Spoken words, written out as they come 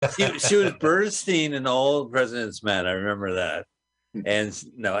She was Bernstein in All President's Men. I remember that. And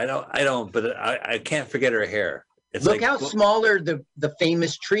no, I don't. But I can't forget her hair. It's Look how smaller the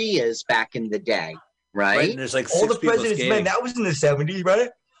famous tree is back in the day, right? And there's like All six the President's Men. That was in the 70s, right?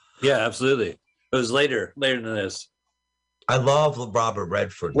 Yeah, absolutely. It was later than this. I love Robert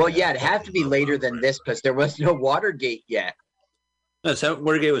Redford. Well, yeah, it had to be later than this because there was no Watergate yet. No,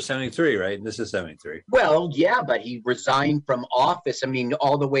 Watergate was 73, right? And this is 73. Well, yeah, but he resigned from office. I mean,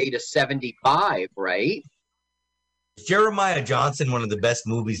 all the way to 75, right? Is Jeremiah Johnson one of the best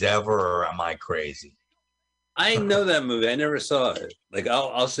movies ever, or am I crazy? I know that movie. I never saw it. Like,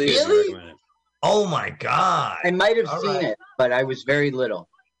 I'll see it. Really? And recommend it. Oh my God! I might have seen it, but I was very little.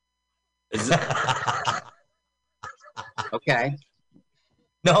 Okay.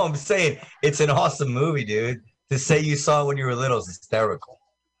 No, I'm saying it's an awesome movie, dude. To say you saw it when you were little is hysterical.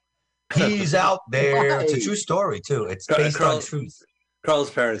 He's out there. It's a true story too. It's based on truth. Carl's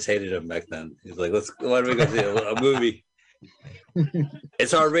parents hated him back then. He's like, why do we go see a movie?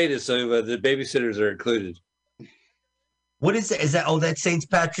 It's R-rated, so the babysitters are included. What is it? Is that that's St.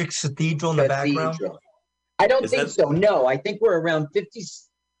 Patrick's Cathedral in the background? I don't think so. No, I think we're around 50.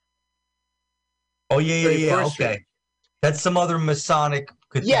 Oh yeah. Okay, that's some other Masonic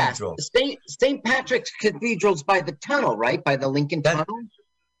cathedral. Yeah, St. Patrick's Cathedral's by the tunnel, right? By the Lincoln Tunnel,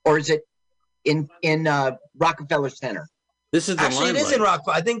 or is it in Rockefeller Center? This is actually it is in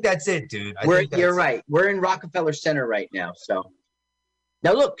Rockefeller. I think that's it, dude. You're right. We're in Rockefeller Center right now. So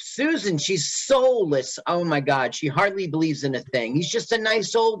now look, Susan, she's soulless. Oh my God, she hardly believes in a thing. He's just a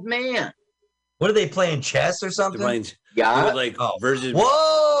nice old man. What are they playing, chess or something? Yeah. Like version.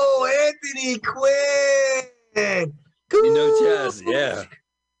 Whoa, Anthony Quinn. You know chess, yeah.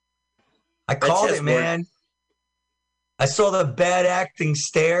 I called it, man. I saw the bad acting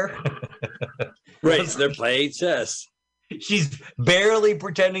stare. Right, so they're playing chess. She's barely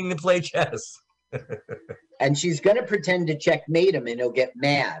pretending to play chess. And she's going to pretend to checkmate him, and he'll get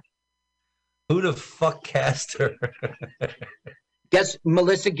mad. Who the fuck cast her? Guess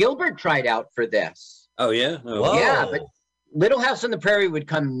Melissa Gilbert tried out for this. Oh, yeah? Oh. Yeah, but Little House on the Prairie would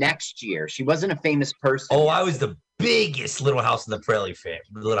come next year. She wasn't a famous person. Oh, I was the biggest Little House on the Prairie fan.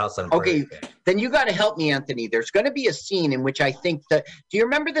 Little House on the Prairie fan. Then you got to help me, Anthony. There's going to be a scene in which I think that. Do you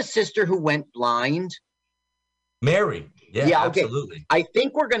remember the sister who went blind? Mary. Yeah, okay. Absolutely. I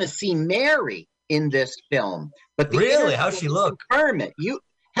think we're going to see Mary in this film. But really, how's she look? Confirm it. You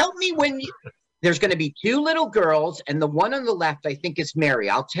help me when you. There's going to be two little girls, and the one on the left, I think, is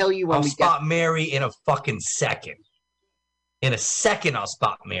Mary. I'll tell you when I'll spot Mary in a fucking second. In a second, I'll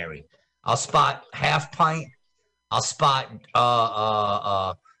spot Mary. I'll spot Half Pint. I'll spot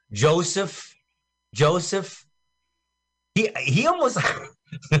Joseph. He almost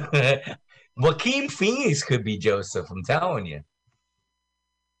Joaquin Phoenix could be Joseph. I'm telling you.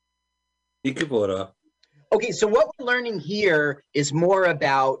 He could pull it off. Okay, so what we're learning here is more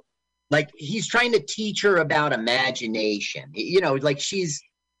about, like, he's trying to teach her about imagination. You know, like she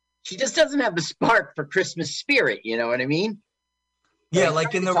just doesn't have the spark for Christmas spirit. You know what I mean? Yeah,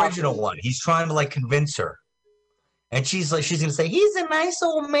 like in the original one, he's trying to like convince her, and she's gonna say he's a nice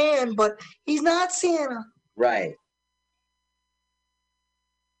old man, but he's not Santa. Right.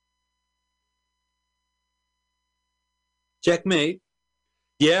 Checkmate.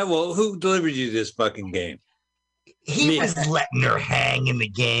 Yeah, well, who delivered you this fucking game? He was letting her hang in the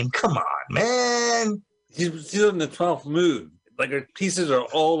game. Come on, man. She's in the 12th move. Like, her pieces are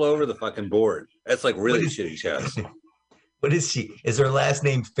all over the fucking board. That's like really shitty chess. What is she? Is her last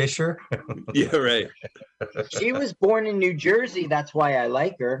name Fisher? Yeah, right. She was born in New Jersey. That's why I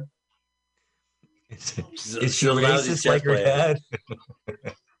like her. Is she racist like her dad?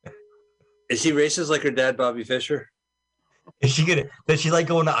 Is she racist like her dad, Bobby Fischer? Does she like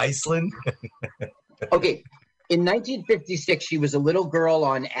going to Iceland? Okay. In 1956, she was a little girl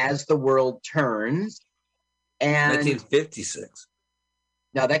on As the World Turns. And 1956.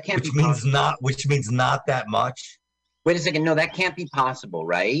 No, that can't be possible. Which means not that much. Wait a second. No, that can't be possible,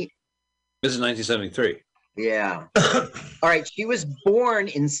 right? This is 1973. Yeah. All right. She was born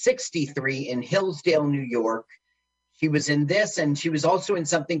in 63 in Hillsdale, New York. She was in this, and she was also in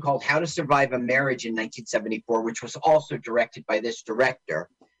something called How to Survive a Marriage in 1974, which was also directed by this director.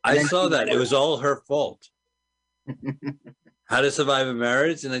 I saw that. It was all her fault. How to Survive a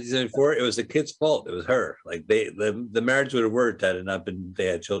Marriage in 1974. It was the kid's fault. It was her. Like the marriage would have worked had it not been they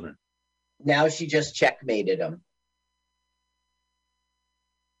had children. Now she just checkmated him.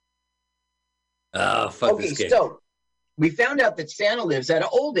 Oh, fuck this game. So we found out that Santa lives at an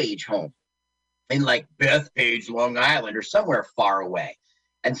old age home in like Bethpage, Long Island, or somewhere far away.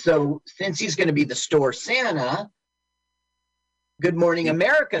 And so since he's going to be the store Santa, Good Morning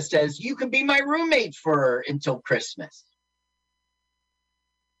America says, you can be my roommate until Christmas.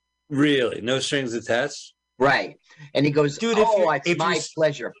 Really? No strings attached? Right. And he goes, Dude, it's my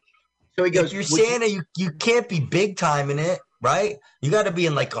pleasure. So he goes, if you're Santa, you can't be big time in it, right? You got to be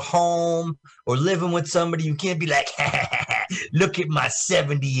in like a home or living with somebody. You can't be like, look at my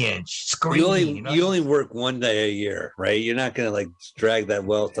 70-inch screen. You only work one day a year, right? You're not going to like drag that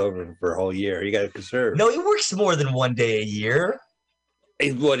wealth over for a whole year. You got to conserve. No, he works more than one day a year.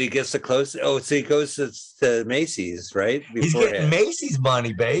 He gets the close. Oh, so he goes to Macy's, right? He's getting Macy's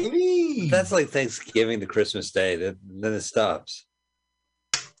money, baby. That's like Thanksgiving to Christmas Day. Then it stops.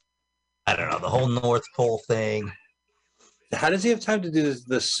 I don't know, the whole North Pole thing. How does he have time to do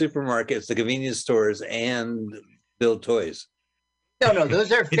the supermarkets, the convenience stores, and build toys? No,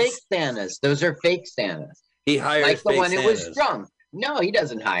 those are fake Santas. Those are fake Santas. He hires like the fake one Santas. who was drunk. No, he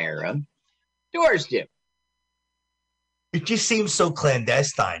doesn't hire them. Doors do. It just seems so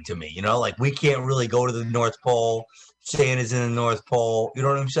clandestine to me, like we can't really go to the North Pole. Santa's in the North Pole. You know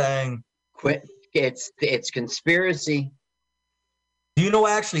what I'm saying? Quit. It's conspiracy. Do you know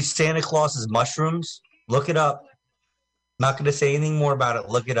actually Santa Claus is mushrooms? Look it up. Not going to say anything more about it.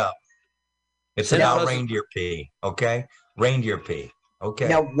 Look it up. It's about reindeer pee, okay? Reindeer pee, okay?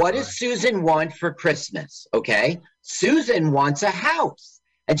 Now, what does Susan want for Christmas, okay? Susan wants a house.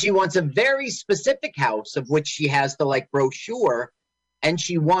 And she wants a very specific house of which she has the brochure, and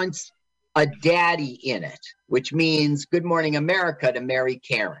she wants a daddy in it, which means Good Morning America to marry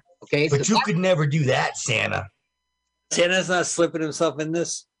Karen. Okay, but you could never do that, Santa. Santa's not slipping himself in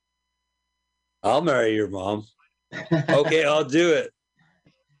this. I'll marry your mom. Okay, I'll do it.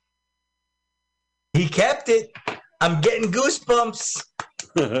 He kept it. I'm getting goosebumps.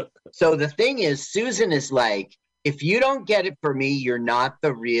 So the thing is, Susan is like, if you don't get it for me, you're not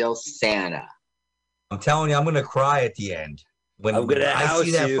the real Santa. I'm telling you, I'm going to cry at the end. When I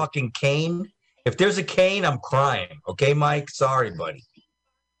see that fucking cane. If there's a cane, I'm crying. Okay, Mike? Sorry, buddy.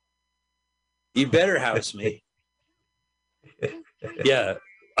 You better house me. Yeah.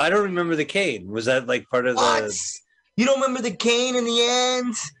 I don't remember the cane. Was that like part of the... You don't remember the cane in the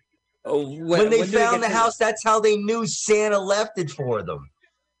end? Oh, when they found the house, that's how they knew Santa left it for them.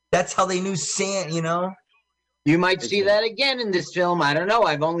 That's how they knew Santa, You might see that again in this film. I don't know.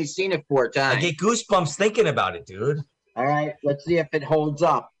 I've only seen it 4 times. I get goosebumps thinking about it, dude. All right. Let's see if it holds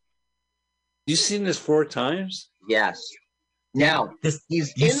up. You've seen this 4 times? Yes. Now, you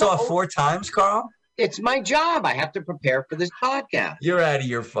saw it 4 times, Carl? It's my job. I have to prepare for this podcast. You're out of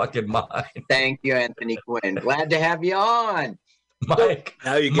your fucking mind. Thank you, Anthony Quinn. Glad to have you on. Mike,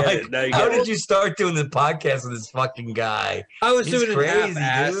 now you get it. Now you get how did you start doing the podcast with this fucking guy? I was doing it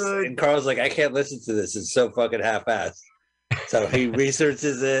half-assed, dude. And Carl's like, I can't listen to this. It's so fucking half-assed. So he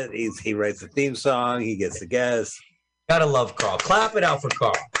researches it. He writes a theme song. He gets the guests. Gotta love Carl. Clap it out for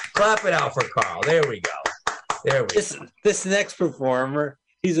Carl. Clap it out for Carl. There we go. There we go. This next performer,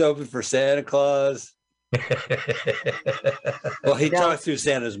 he's open for Santa Claus. Well, he talked through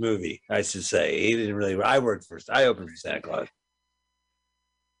Santa's movie, I should say. He didn't really. I opened for Santa Claus.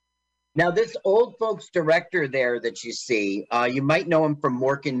 Now, this old folks director there that you see, you might know him from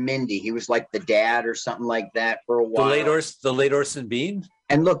Mork and Mindy. He was like the dad or something like that for a while. The late Orson Bean?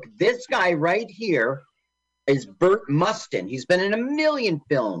 And look, this guy right here is Burt Mustin. He's been in a million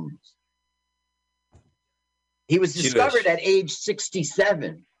films. He was discovered at age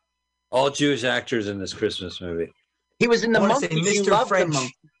 67. All Jewish actors in this Christmas movie. He was in the Monkeys. You loved the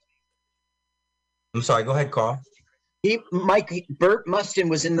Monkeys. I'm sorry, go ahead, Carl. Burt Mustin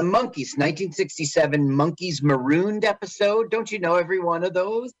was in the Monkeys, 1967 Monkeys Marooned episode. Don't you know every one of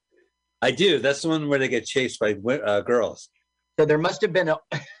those? I do. That's the one where they get chased by girls. So there must have been a.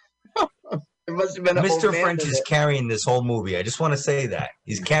 Mr. French is carrying this whole movie. I just want to say that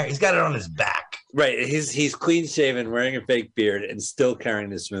he's got it on his back. Right. He's clean shaven, wearing a fake beard, and still carrying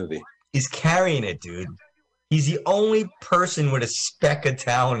this movie. He's carrying it, dude. He's the only person with a speck of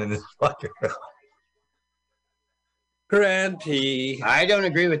talent in this fucking film. Grand P. I don't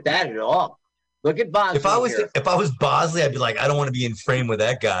agree with that at all. Look at Bosley. If I was Bosley, I'd be like, I don't want to be in frame with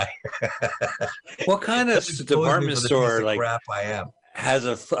that guy. What kind of department store like crap I am has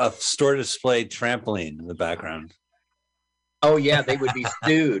a store displayed trampoline in the background? Oh yeah, they would be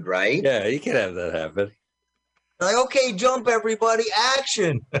sued, right? Yeah, you can have that happen. Like, okay, jump everybody,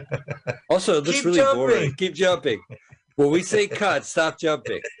 action. Also, it looks really boring. Keep jumping. When we say cut, stop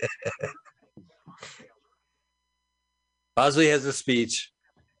jumping. Bosley has a speech.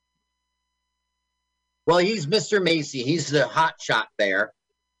 Well, he's Mr. Macy. He's the hot shot there.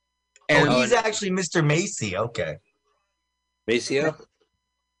 And he's actually Mr. Macy. Okay. Maceo?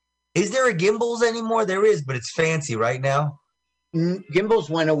 Is there a Gimbals anymore? There is, but it's fancy right now. Gimbals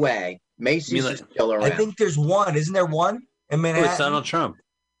went away. Macy's is still around. I think there's one. Isn't there one in Oh, Manhattan? it's Donald Trump.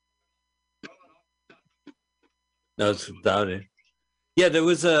 No, it's without it. Yeah, there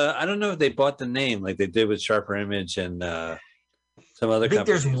was a. I don't know if they bought the name like they did with Sharper Image and some other. I think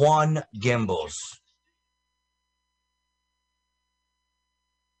companies. there's one Gimbals.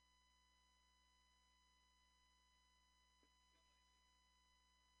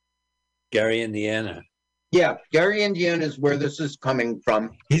 Gary, Indiana. Yeah, Gary, Indiana is where this is coming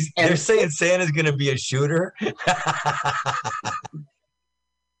from. They're saying Santa's going to be a shooter.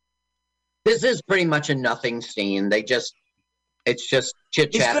 This is pretty much a nothing scene. It's just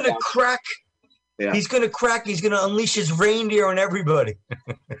chit chat. He's going to crack. Yeah. He's going to crack. He's going to unleash his reindeer on everybody.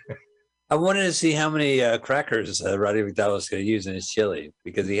 I wanted to see how many crackers Roddy McDowell was going to use in his chili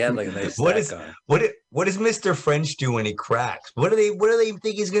because he had like a nice stack on. What does Mr. French do when he cracks? What do they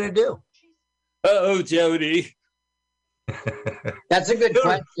think he's going to do? Oh, Jody. That's a good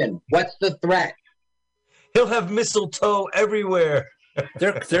question. What's the threat? He'll have mistletoe everywhere.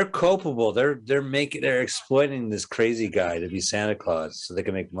 They're culpable. They're exploiting this crazy guy to be Santa Claus so they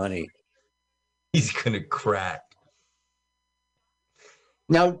can make money. He's gonna crack.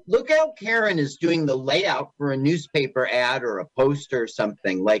 Now look how Karen is doing the layout for a newspaper ad or a poster or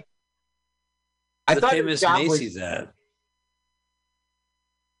something. Like I thought famous Macy's ad.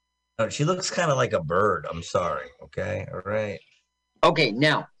 No, she looks kind of like a bird. I'm sorry. Okay. All right. Okay.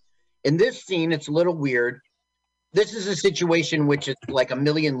 Now, in this scene, it's a little weird. This is a situation which is like a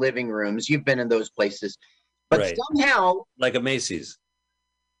million living rooms. You've been in those places. But right. Somehow... Like a Macy's.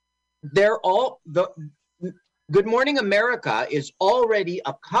 They're all... Good Morning America is already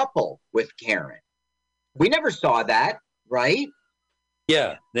a couple with Karen. We never saw that, right?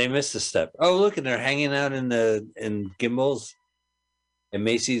 Yeah, they missed a step. Oh, look, and they're hanging out in Gimbals in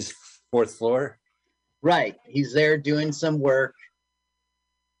Macy's 4th floor. Right. He's there doing some work.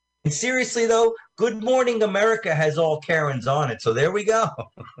 And seriously, though, Good Morning America has all Karens on it. So there we go.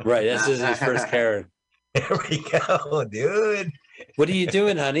 Right. This is his first Karen. There we go, dude. What are you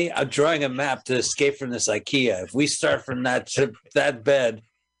doing, honey? I'm drawing a map to escape from this IKEA. If we start from that bed,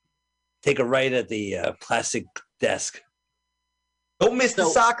 take a right at the plastic desk. Don't miss the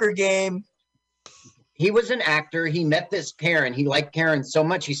soccer game. He was an actor. He met this Karen. He liked Karen so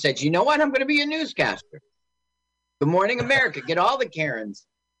much. He said, you know what? I'm going to be a newscaster. Good Morning America. Get all the Karens.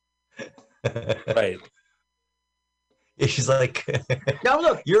 Right. Yeah, she's like, now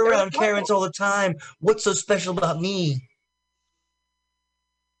look, you're around Karens all the time. What's so special about me?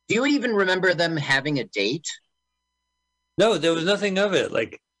 Do you even remember them having a date? No, there was nothing of it.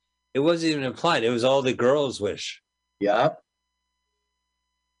 Like, it wasn't even implied. It was all the girls' wish. Yep.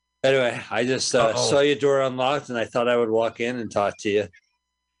 Anyway, I just saw your door unlocked, and I thought I would walk in and talk to you.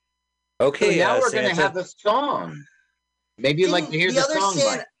 Okay, so now we're going to have a song. Maybe you'd like to hear the song.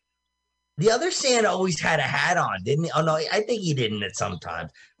 Santa, the other Santa always had a hat on, didn't he? Oh, no, I think he didn't at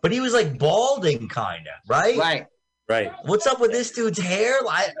sometimes. But he was like balding, kind of, right? Right. Right. What's up with this dude's hair?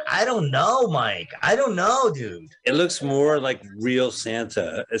 I don't know, Mike. I don't know, dude. It looks more like real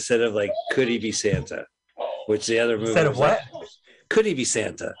Santa instead of like Could He Be Santa, which the other movie instead of what? Like, Could He Be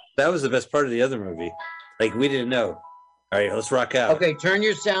Santa? That was the best part of the other movie. Like, we didn't know. All right, let's rock out. Okay, turn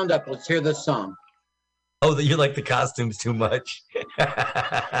your sound up. Let's hear the song. Oh, you like the costumes too much.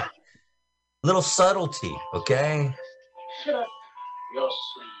 Little subtlety, okay? Shut up your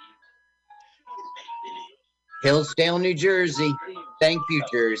sleeve. Hillsdale, New Jersey. Thank you,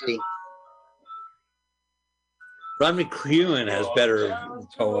 Jersey. Ron McEwen has better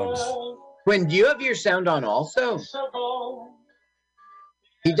poems. Quinn, do you have your sound on also?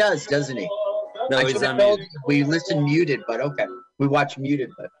 He does, doesn't he? No, I he's should have not told muted. you. We listen muted, but okay. We watch muted,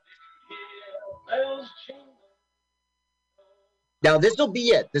 but. Now, this will be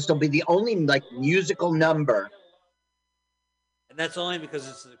it. This will be the only, like, musical number. And that's only because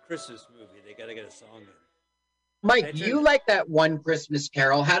it's a Christmas movie. They got to get a song in. Mike, do you like that one Christmas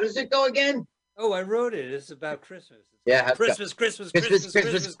Carol? How does it go again? Oh, I wrote it. It's about Christmas. Yeah, Christmas, Christmas, Christmas,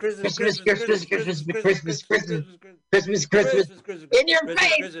 Christmas, Christmas, Christmas, Christmas, Christmas, Christmas, Christmas, Christmas, in your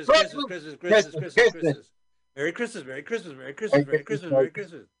face, Christmas, Christmas, Christmas. Merry Christmas, Merry Christmas, Merry Christmas, Merry Christmas, Merry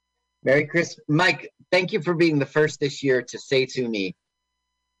Christmas. Merry Christmas. Mike, thank you for being the first this year to say to me,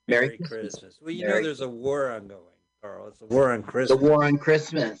 Merry Christmas. Well, you know there's a war ongoing, Carl. It's a war on Christmas. The war on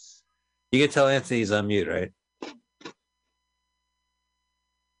Christmas. You can tell Anthony's on mute, right?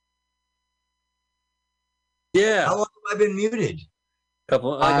 Yeah. How long have I been muted?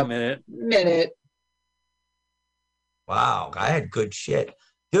 A minute. Minute. Wow, I had good shit.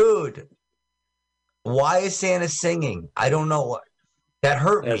 Dude, why is Santa singing? I don't know what. That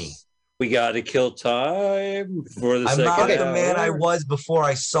hurt me. We got to kill time for the I'm second not the hour. man I was before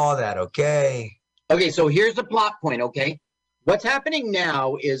I saw that, okay? Okay, so here's the plot point, okay? What's happening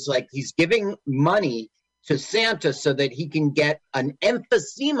now is like he's giving money to Santa so that he can get an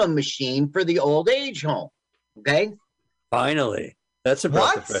emphysema machine for the old age home, okay? Finally. That's a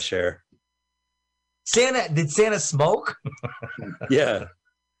breath of What? fresh air. Did Santa smoke? Yeah.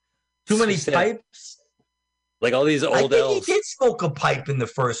 Too many Santa- pipes? Like all these I old think elves. he did smoke a pipe in the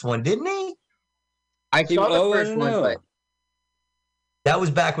first one, didn't he? I saw the Oh, I first don't one, know. but That was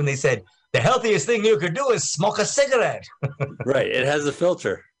back when they said, the healthiest thing you could do is smoke a cigarette. Right. It has a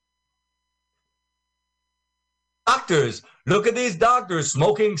filter. Doctors, look at these doctors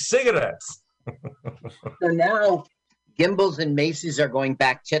smoking cigarettes. so now Gimbals and Macy's are going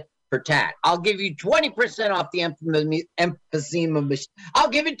back tit for tat. I'll give you 20% off the emphysema machine. I'll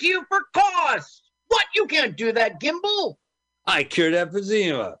give it to you for cost. What? You can't do that, Gimbal. I cured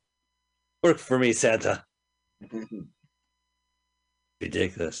emphysema. Work for me, Santa.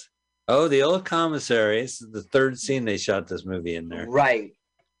 Ridiculous. Oh, the old commissary. This is the third scene they shot this movie in there. Right.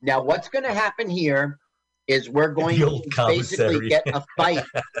 Now, what's going to happen here is we're going The to old basically commissary. get a fight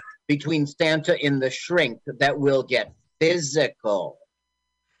between Santa and the shrink that will get physical.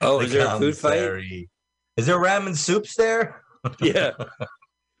 Oh, The is there a food fight? commissary. Is there ramen soups there? Yeah.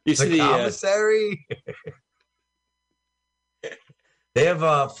 You see The the commissary? They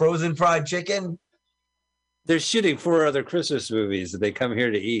have frozen fried chicken. they're shooting 4 other Christmas movies that they come here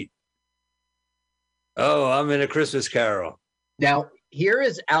to eat. Oh, I'm in A Christmas Carol. Now, here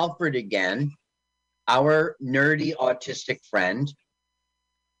is Alfred again, our nerdy autistic friend,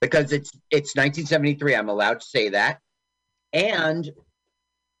 because it's 1973. I'm allowed to say that. And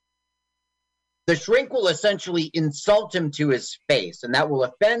the shrink will essentially insult him to his face, and that will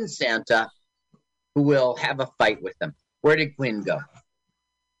offend Santa, who will have a fight with him. Where did Quinn go?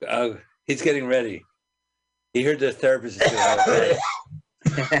 He's getting ready. He heard the therapist is going to have a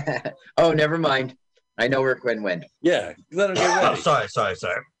fight. Oh, never mind. I know where Quinn went. Yeah, let him get Oh, ready. sorry.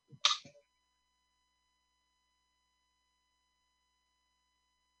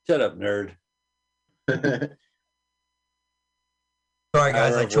 Shut up, nerd. Sorry,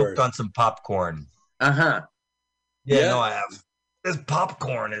 guys. Power I of choked words. on some popcorn. Uh-huh. Yeah, Yeah. no, I have. This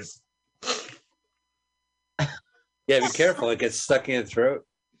popcorn is Yeah, be careful. It gets stuck in your throat.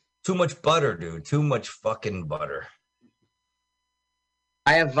 too much butter, dude. Too much fucking butter.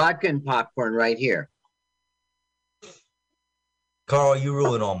 I have vodka and popcorn right here. Carl, you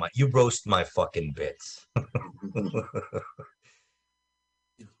roast my fucking bits.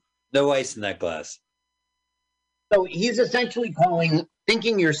 No ice in that glass. So he's essentially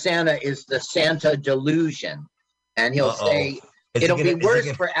thinking your Santa is the Santa delusion. And he'll Uh-oh. say, Is it'll he be gonna-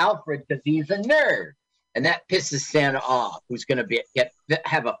 worse for Alfred because he's a nerd. And that pisses Santa off, who's going to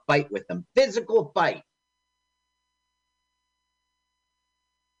have a fight with him. Physical fight.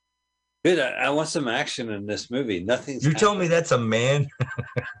 Good. I want some action in this movie. Nothing's. You telling me happened. that's a man?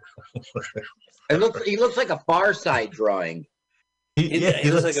 He looks like a Far Side drawing. He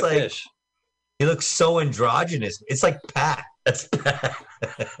looks like a fish. He looks so androgynous. It's like Pat. That's Pat.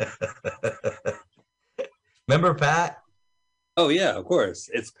 Remember Pat? Oh yeah, of course.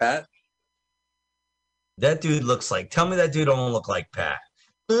 It's Pat. That dude looks like. Tell me that dude don't look like Pat.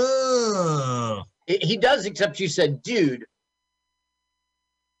 Ugh. He does, except you said, dude.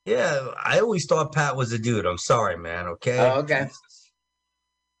 Yeah, I always thought Pat was a dude. I'm sorry, man. Okay. Oh, okay.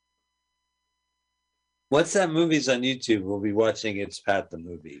 Once that movie's on YouTube, we'll be watching It's Pat the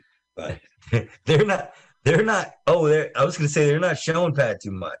movie. But They're not. Oh, I was gonna say they're not showing Pat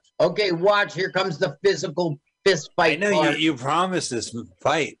too much. Okay, watch. Here comes the physical fist I fight. know part. you promised this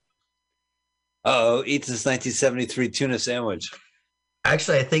fight. Oh, eats his 1973 tuna sandwich.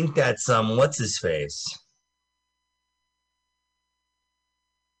 Actually, I think that's what's his face?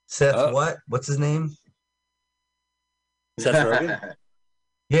 Seth Oh. what? What's his name? Seth Rogen?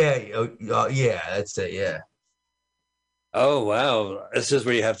 Yeah, yeah, that's it. Yeah, Oh wow, this is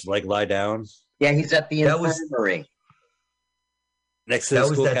where you have to like lie down Yeah, he's at the That was- infirmary. next to that the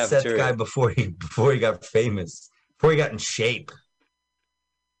was school that Seth cafeteria. guy before he got famous, before he got in shape.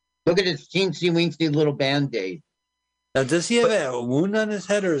 Look at his teensy weensy little band-aid. Now, does he have a wound on his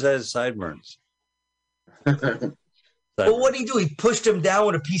head, or is that his sideburns? Well, what did he do? He pushed him down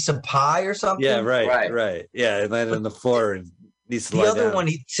with a piece of pie or something. Yeah, right. Right. Yeah, it landed on the floor and needs to The lie other down. one,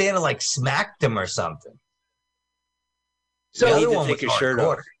 Santa like smacked him or something. So the need other to one take was your shirt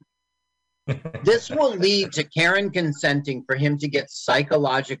hardcore. off. this will lead to Karen consenting for him to get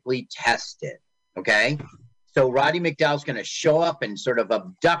psychologically tested. Okay. So Roddy McDowell's going to show up and sort of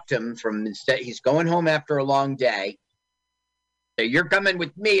abduct him from instead. He's going home after a long day. So you're coming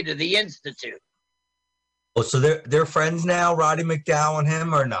with me to the Institute. Oh, so they're friends now, Roddy McDowell and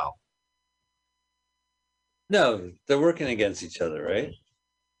him, or no? No, they're working against each other, right?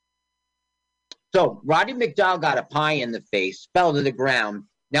 So Roddy McDowell got a pie in the face, fell to the ground.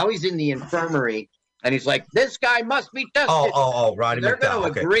 Now he's in the infirmary, and he's like, this guy must be tested. Roddy They're McDowell.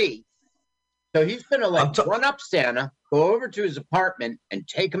 going to agree. So he's going to run up Santa, go over to his apartment, and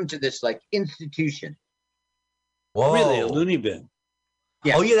take him to this institution. Whoa. Really, a loony bin.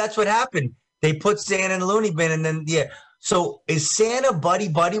 Yeah. Oh, yeah, that's what happened. They put Santa in the loony bin, and then, yeah. So is Santa buddy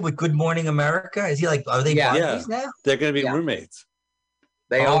with Good Morning America? Is he are they buddies now? They're going to be roommates.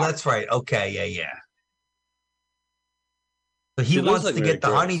 They are. That's right. Okay, yeah. So he wants to get the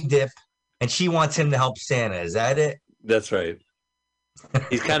honey dip, and she wants him to help Santa. Is that it? That's right.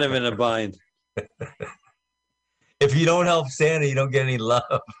 He's kind of in a bind. If you don't help Santa, you don't get any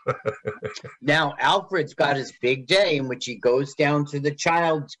love. Now, Alfred's got his big day in which he goes down to the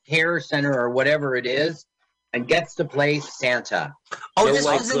child care center or whatever it is and gets to play Santa. Oh, this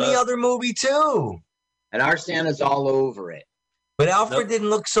was in the other movie, too. And our Santa's all over it. But Alfred didn't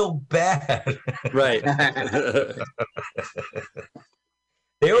look so bad. Right.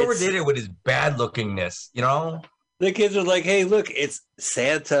 They overdid it with his bad lookingness, you know? The kids are like, hey, look, it's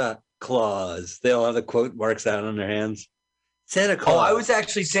Santa Claus. They all have the quote marks out on their hands. Santa Claus. Oh, I was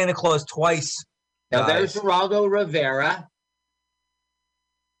actually Santa Claus twice. Now, there's Geraldo Rivera.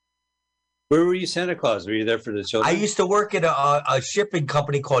 Where were you Santa Claus? Were you there for the children? I used to work at a shipping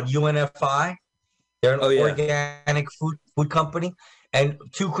company called UNFI. They're an organic food company. And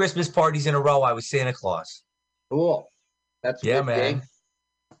 2 Christmas parties in a row, I was Santa Claus. Cool. That's good, man. Gig.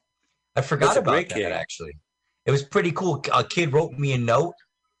 I forgot about that, actually. It was pretty cool. A kid wrote me a note.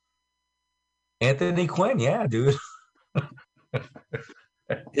 Anthony Quinn, yeah, dude.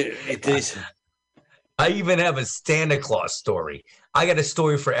 I even have a Santa Claus story. I got a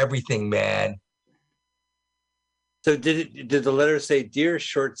story for everything, man. So did the letter say, Dear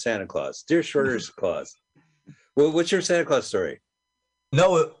Short Santa Claus? Dear Shorter Claus? Well, what's your Santa Claus story?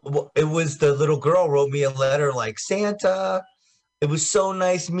 No, it was the little girl wrote me a letter like, Santa, it was so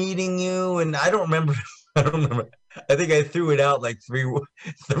nice meeting you. And I don't remember. I think I threw it out like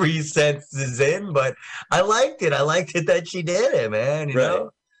three sentences in, but I liked it. I liked it that she did it, man. You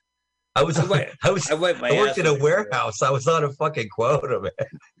know? I worked in a warehouse. I was on a fucking quota,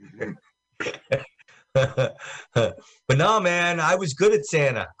 man. But no, man, I was good at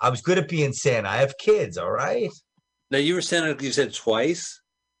Santa. I was good at being Santa. I have kids, all right? Now, you were Santa, you said twice?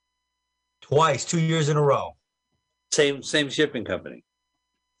 Twice, 2 years in a row. Same shipping company.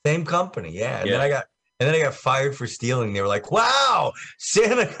 Same company, yeah. And then I got fired for stealing. They were like, wow,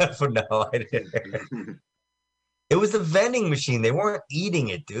 Santa. No, I didn't. It was the vending machine. They weren't eating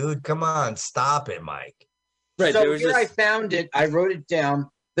it, dude. Come on, stop it, Mike. Right. So here I found it. I wrote it down.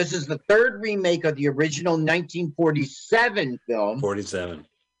 This is the 3rd remake of the original 1947 film. 47.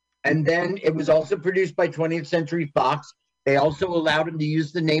 And then it was also produced by 20th Century Fox. They also allowed him to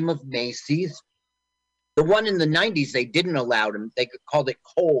use the name of Macy's. The one in the 90s, they didn't allow him. They called it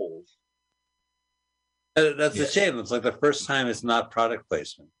Kohl's. That's a shame. It's like the first time it's not product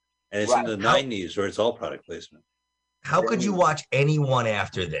placement. And it's in the 90s where it's all product placement. How could you watch anyone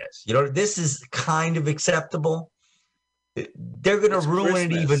after this? You know, this is kind of acceptable. They're going to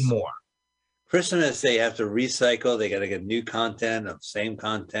ruin it even more. Christmas, they have to recycle. They got to get new content of same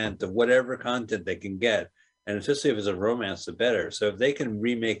content of whatever content they can get. And especially if it's a romance, the better. So if they can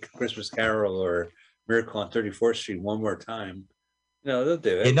remake Christmas Carol or Miracle on 34th Street one more time, they'll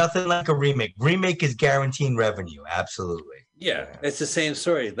do it. Yeah, nothing like a remake. Remake is guaranteeing revenue. Absolutely. Yeah, it's the same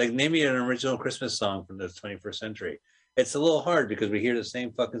story. Like, name me an original Christmas song from the 21st century. It's a little hard because we hear the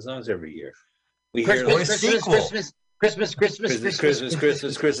same fucking songs every year. We hear Christmas. Merry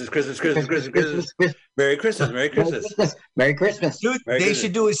Christmas. Merry Christmas. Dude, they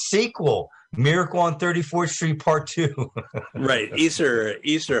should do a sequel. Miracle on 34th Street Part 2. Right. Easter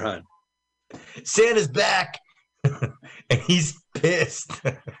hunt. Santa's back. And he's pissed.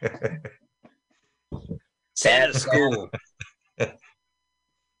 Santa's cool.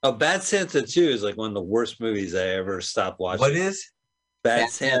 Oh, Bad Santa 2 is like one of the worst movies I ever stopped watching. What is?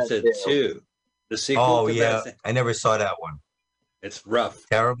 Bad Santa 2. The sequel. Oh, yeah. I never saw that one. It's rough.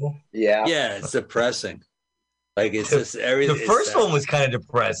 Terrible? Yeah. Yeah, it's depressing. Like, it's just everything. The first one was kind of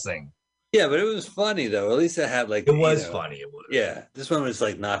depressing. Yeah, but it was funny, though. At least it had, like... It was funny. It was. Yeah. This one was,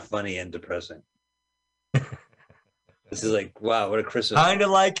 like, not funny and depressing. This is like, wow, what a Christmas. Kind of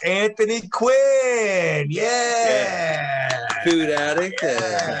like Anthony Quinn. Yeah. Food addict.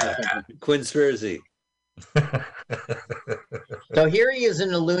 Quinspiracy. So here he is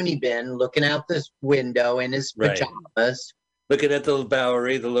in a loony bin looking out this window in his pajamas. Looking at the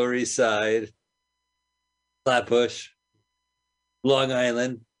Bowery, the Lower East Side, Flatbush, Long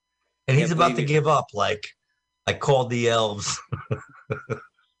Island. And he's about to give up. Like, I called the elves.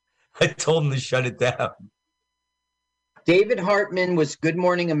 I told him to shut it down. David Hartman was Good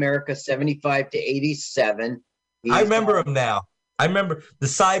Morning America 75 to 87. I remember him now. I remember the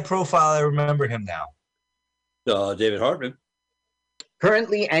side profile. I remember him now. David Hartman.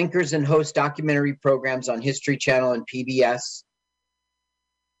 Currently anchors and hosts documentary programs on History Channel and PBS.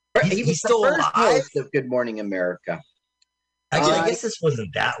 He was still the first alive? host of Good Morning America. Actually, I guess this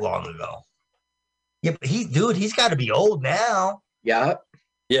wasn't that long ago. Yeah, but he's got to be old now. Yeah.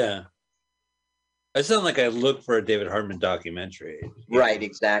 Yeah. I sound like I look for a David Hartman documentary. Right,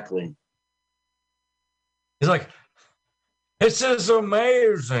 exactly. He's like, this is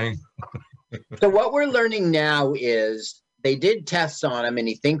amazing. So what we're learning now is they did tests on him and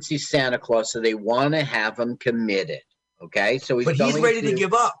he thinks he's Santa Claus, so they want to have him committed. Okay, so he's ready to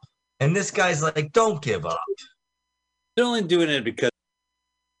give up. And this guy's like, don't give up. They're only doing it because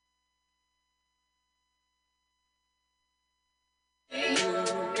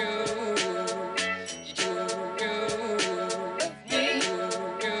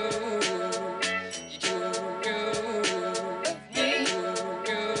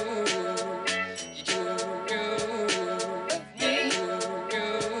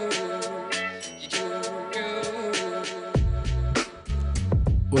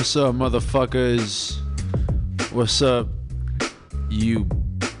What's up, motherfuckers? What's up, you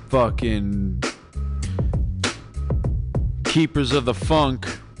fucking keepers of the funk?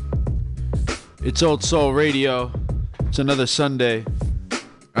 It's Old Soul Radio. It's another Sunday.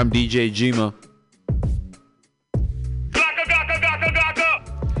 I'm DJ Jima.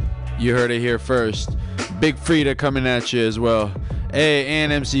 You heard it here first. Big Frida coming at you as well. Hey,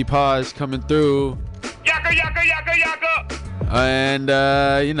 and MC Paz coming through. Yaka, yaka, yaka, yaka. And,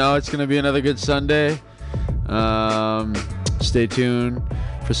 it's going to be another good Sunday. Stay tuned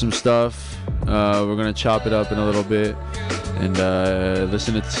for some stuff. We're going to chop it up in a little bit. And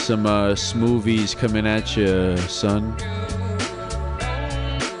listen to some smoothies coming at you, son.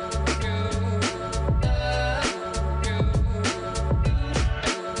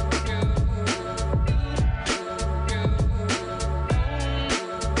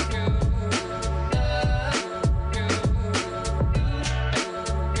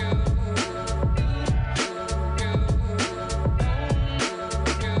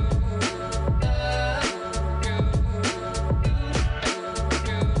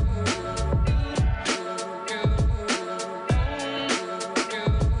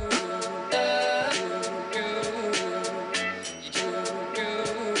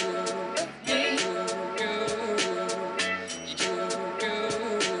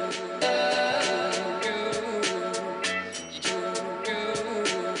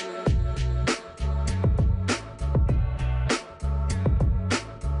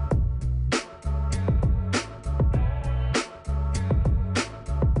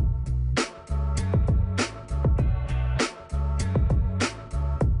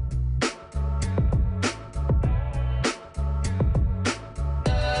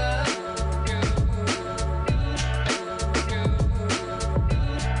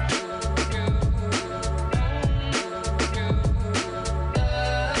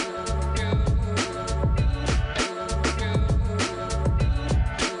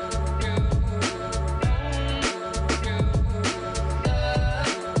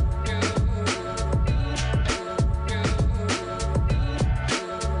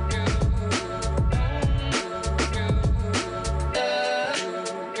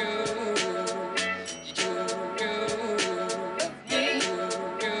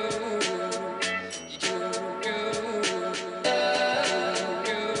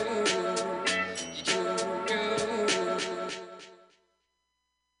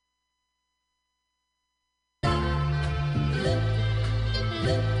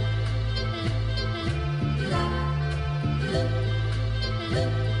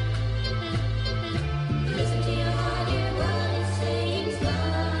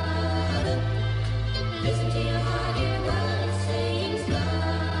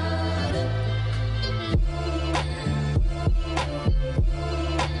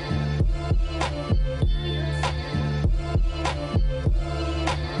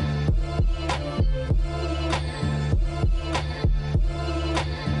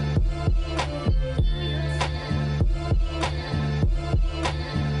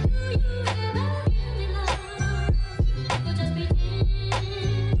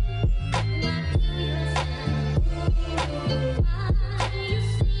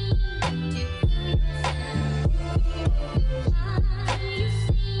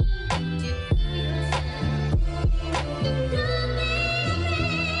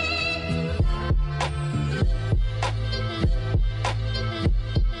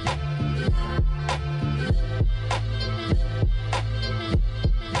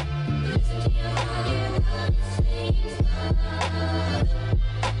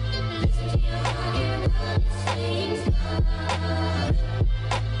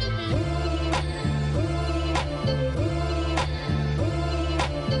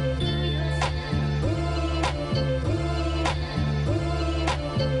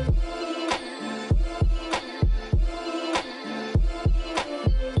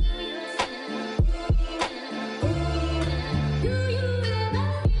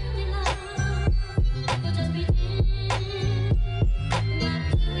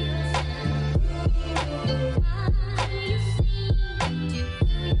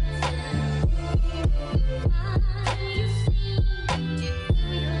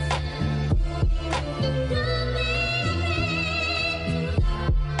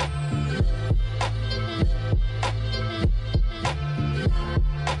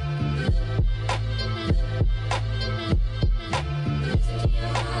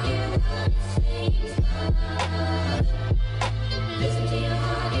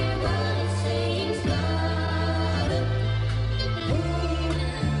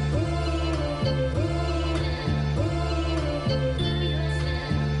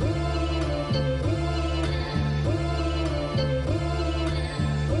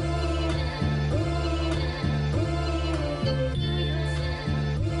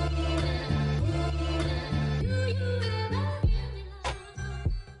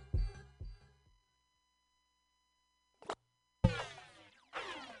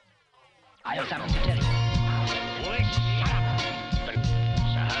 I have something to tell you.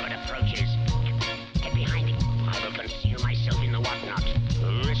 Sir Herbert approaches. Get behind him. I will conceal myself in the whatnot.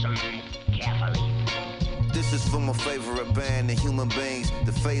 Listen carefully. This is for my favorite band, the human beings,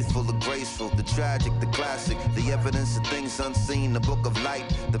 the faithful, the graceful, the tragic, the classic, the evidence of things unseen, the book of light,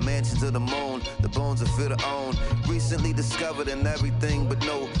 the mansions of the moon, the bones of fear to own, recently discovered in everything but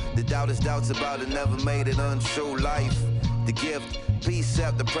no, the doubt is doubts about it, never made it untrue. Life, the gift, peace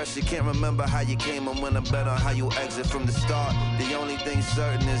after pressure, can't remember how you came and when I'm better on how you exit from the start, the only thing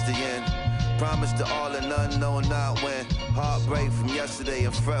certain is the end. Promise to all and unknown, not when. Heartbreak from yesterday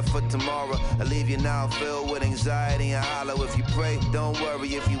and fret for tomorrow. I leave you now filled with anxiety and hollow. If you pray, don't worry.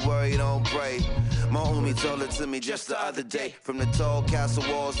 If you worry, don't pray. My homie told it to me just the other day. From the tall castle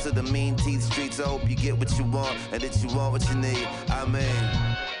walls to the mean teeth streets, I hope you get what you want and that you want what you need. I mean,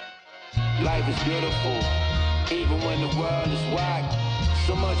 life is beautiful, even when the world is wide.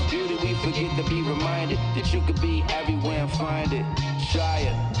 So much beauty we forget to be reminded that you could be everywhere and find it. Try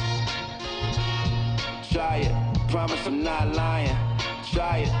it. Try it, promise I'm not lying.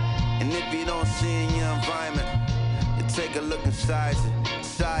 Try it. And if you don't see in your environment, you take a look inside you.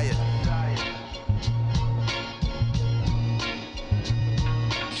 Try it.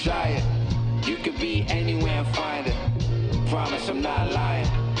 Try it. You could be anywhere and find it. Promise I'm not lying.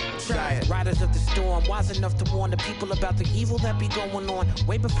 Riders of the storm, wise enough to warn the people about the evil that be going on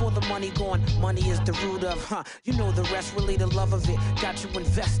way before the money gone. Money is the root of, you know the rest, really the love of it. Got you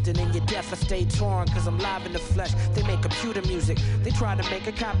invested in your death, I stay torn, cause I'm live in the flesh. They make computer music, they try to make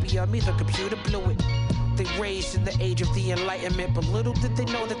a copy of me, the computer blew it. They raised in the age of the Enlightenment, but little did they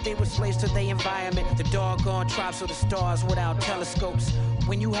know that they were slaves to their environment. The doggone tribes of the stars without telescopes.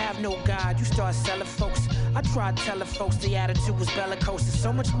 When you have no God, you start selling folks. I tried telling folks the attitude was bellicose. There's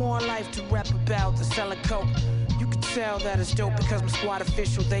so much more life to rap about than selling coke. You can tell that it's dope because I'm squad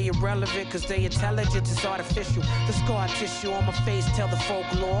official. They irrelevant cause their intelligence is artificial. The scar tissue on my face tell the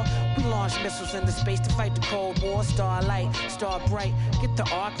folklore. We launch missiles into space to fight the Cold War. Starlight, star bright, get the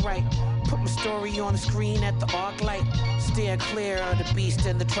arc right. Put my story on the screen at the arc light. Steer clear of the beast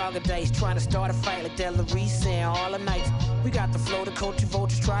and the troglodytes. Trying to start a fight like Delary saying all the nights. We got the flow to culture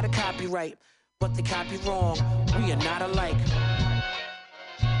vultures try to copyright, but they copy wrong. We are not alike.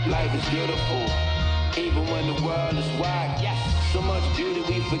 Life is beautiful, even when the world is wide. Yes. So much beauty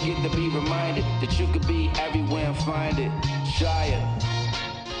we forget to be reminded that you could be everywhere and find it. Try it.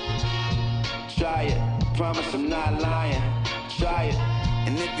 Try it. Promise I'm not lying. Try it.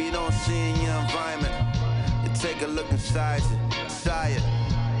 And if you don't see in your environment, you take a look inside you. Try it.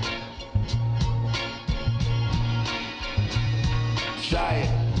 Try it.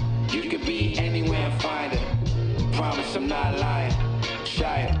 You could be anywhere and find it. Promise I'm not lying.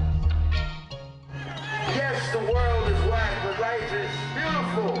 Try it. Yes, the world is whack, but life is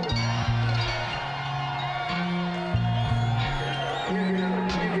beautiful. You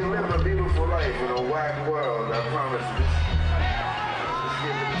can live a beautiful life in a whack world, I promise you. Just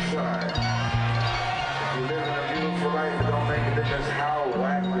give it a try. If you live in a beautiful life, it don't make a difference how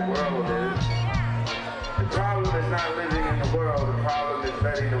whack the world is. The problem is not living in the world, the problem is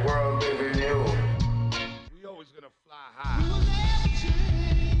letting the world live in you. We always gonna fly high.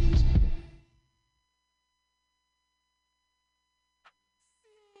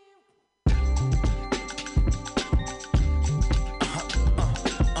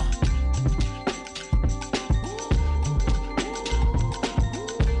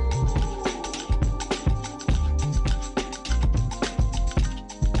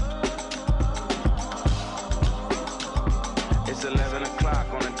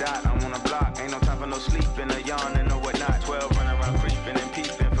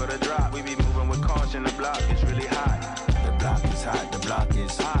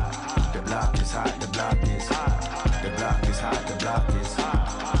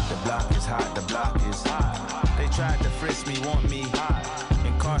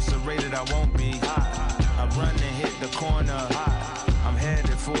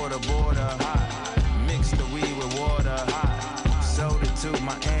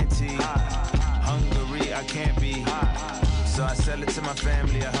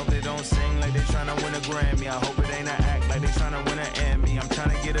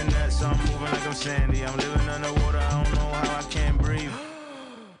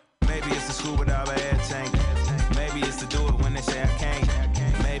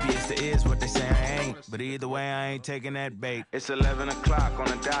 Taking that bait. It's 11 o'clock on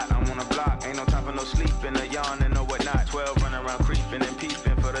the dot, I'm on the block. Ain't no time for no sleeping, no yawning, no whatnot. 12 running around creeping and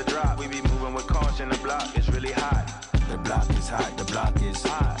peeping for the drop. We be moving with caution, the block is really hot. The block is hot, the block is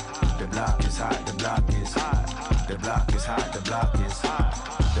hot. The block is hot, the block is hot. The block is hot, the block is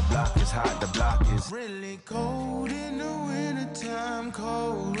hot. The block is hot, the Really cold in the wintertime,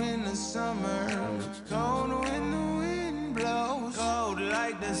 cold in the summer, cold when the wind blows, cold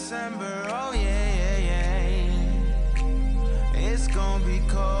like December. Oh yeah, yeah, yeah. It's gonna be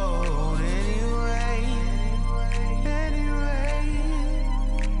cold anyway.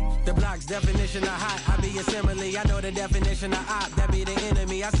 The block's definition of hot, I be a simile. I know the definition of op, that be the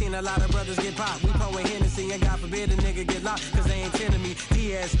enemy. I seen a lot of brothers get popped. We pouring Hennessy and God forbid a nigga get locked, cause they ain't tending me.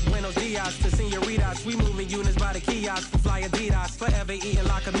 Diaz, Buenos Dias to senoritas. We moving units by the kiosk, fly Adidas. Forever eating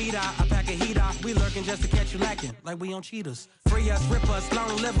like a meat I pack a heat out. We lurking just to catch you lacking, like we on cheaters. Free us, rip us,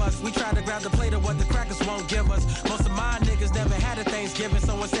 long live us. We try to grab the plate of what the crackers won't give us. Most of my niggas never had a Thanksgiving,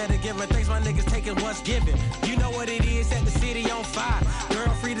 so instead of giving thanks, my niggas taking what's given. You know what it is, set the city on fire.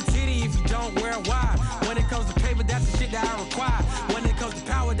 Girl, free the titty if you don't wear a wire. When it comes to paper, that's the shit that I require. When it comes to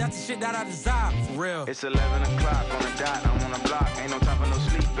power, that's the shit that I desire. For real. It's 11 o'clock on the dot, I'm on the block. Ain't no time for no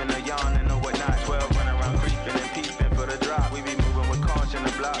sleeping, no yawning, no whatnot. 12 running around creeping and peeping for the drop. We be moving with caution,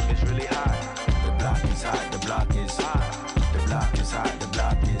 the block is really hot. The block is hot, the block is hot. The block is hot, the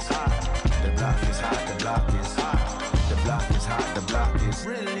block is hot. The block is hot, the block is hot. The block is hot, the block is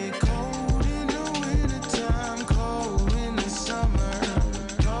really cold in the wintertime, cold in the summer,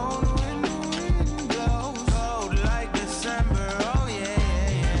 cold when the wind blows, cold like December. Oh yeah,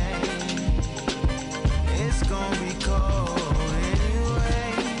 yeah, yeah. It's gonna be cold anyway.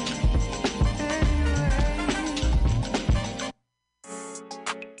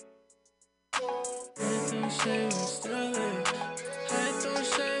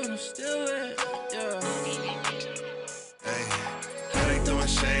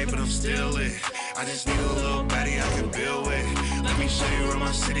 But I'm still lit. I just need a little baddie I can build with. Let me show you around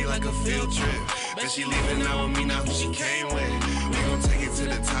my city like a field trip. Bet she leaving out with me, not who she came with. We gon' take it to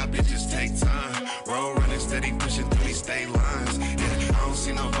the top, it just take time. Roll running steady, pushing through these state lines. Yeah, I don't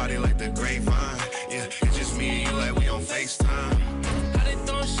see nobody like the grapevine. Yeah, it's just me and you like we on FaceTime. I done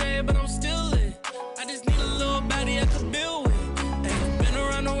throwing shade, but I'm still lit. I just need a little baddie I can build with. Ay, been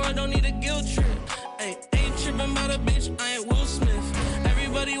around the world, don't need a guilt trip. Ay, ain't tripping about a bitch, I ain't Will Smith.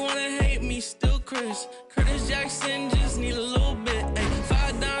 Everybody wanna hate me, still Chris. Curtis Jackson, just need a little bit.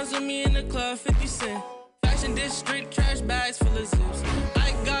 Ay, $5 with me in the club, 50 cent. Fashion district, trash bags full of zips.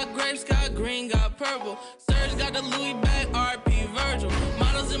 I got grapes, got green, got purple. Serge got the Louis bag, RP Virgil.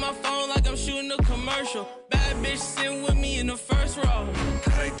 Models in my phone like I'm shooting a commercial. Bad bitch sitting with me in the first row.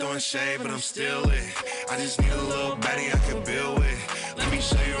 I ain't throwing shade, but I'm still lit. I just need a little baddie I can build with. Let me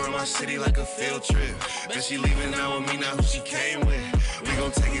show you around my city like a field trip. Bet she leaving out with me, not who she came with. We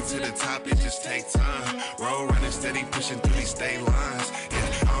gon' take it to the top, it just take time. Roll running steady, pushing through these state lines.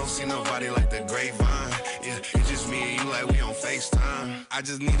 Yeah, I don't see nobody like the grapevine. Yeah, it's just me and you like we on FaceTime. I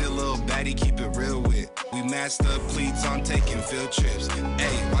just need a little baddie, keep it real with. We matched up pleats on taking field trips.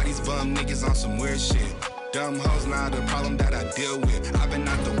 Hey, why these bum niggas on some weird shit? Dumb hoes not a problem that I deal with. I've been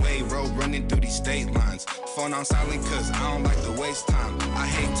out the way, road running through these state lines. Phone on silent cause I don't like to waste time. I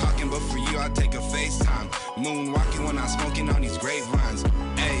hate talking, but for you I take a FaceTime. Moonwalking when I'm smoking on these grapevines.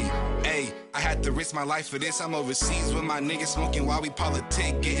 Hey, I had to risk my life for this. I'm overseas with my niggas smoking while we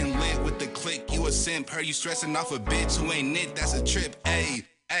politic. Getting lit with the click, you a simp. Heard you stressing off a bitch who ain't it, that's a trip. Hey.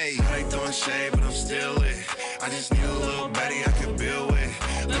 I ain't throwing shade, but I'm still lit. I just need a little baddie I can build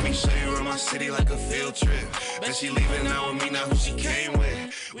with. Let me show you around my city like a field trip. Bet she leaving out with me, not who she came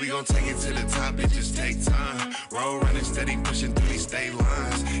with. We gon' take it to the top, it just take time. Roll running steady, pushing through these state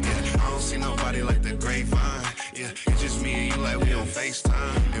lines. Yeah, I don't see nobody like the grapevine. Yeah, it's just me and you like we on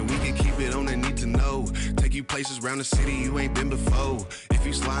FaceTime. And we can keep it on the need to know. Take you places around the city you ain't been before. If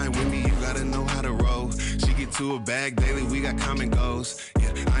you sliding with me, you gotta know how to roll. She get to a bag daily, we got common goals.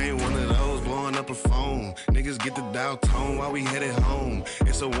 Yeah, I ain't one of those blowing up her phone. Niggas get the dial tone while we headed home.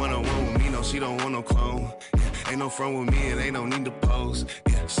 It's a one-on-one with me, no, she don't want no clone. Yeah, ain't no front with me, and ain't no need to pose.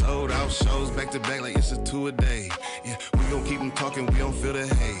 Yeah, sold out shows back to back like it's a 2 a day. Yeah, we gon' keep them talking, we don't feel the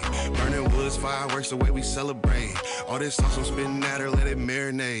hate. Burning woods, fireworks, the way we celebrate. All this sauce I'm spitting at her, let it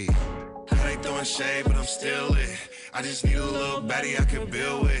marinate. I ain't throwing shade, but I'm still lit. I just need a little baddie I can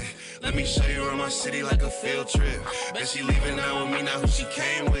build with. Let me show you around my city like a field trip. Bet she leaving out with me, not who she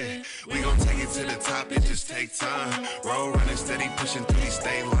came with. We gon' take it to the top, it just take time. Roll running steady, pushing through these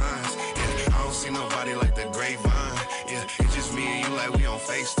state lines. Yeah, I don't see nobody like the grapevine. Yeah, it's just me and you like we on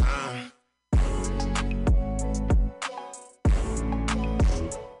FaceTime.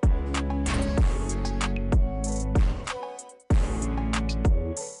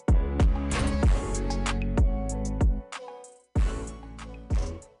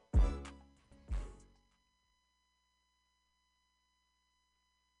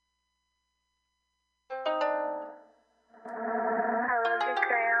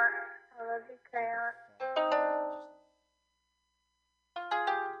 I love you, crayon.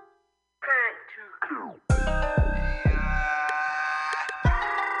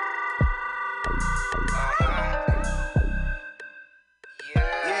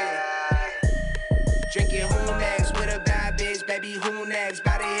 Drinking who next with a bad bitch, baby, who next?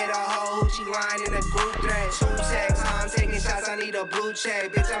 Bout to hit a hoe, she lying in a group thread. 2 texts, I'm taking shots, I need a blue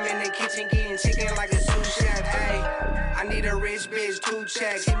check. Bitch, I'm in the kitchen getting chicken like a sous chef. Hey, I need a rich bitch, 2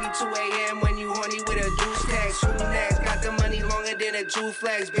 checks. Hit me 2 a.m. when you horny with a deuce text. Who next? Got the money longer than a Jew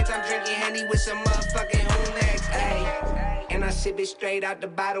flex. Bitch, I'm drinking Henny with some motherfucking who next? Hey, and I sip it straight out the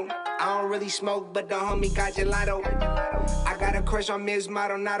bottle. I don't really smoke, but the homie got gelato. I got a crush on Ms.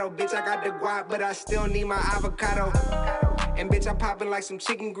 Maldonado. Bitch, I got the guap, but I still need my avocado. And bitch, I'm popping like some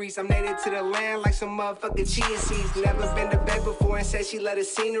chicken grease. I'm native to the land like some motherfucking chia seeds. Never been to bed before and said she love the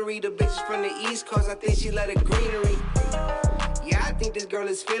scenery. The bitch is from the East Coast, I think she love the greenery. Yeah, I think this girl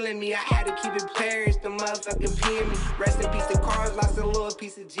is feeling me. I had to keep it players, the motherfucking peeing me. Rest in peace, the cars lost a little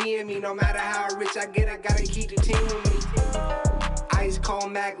piece of G in me. No matter how rich I get, I gotta keep the team with me. Ice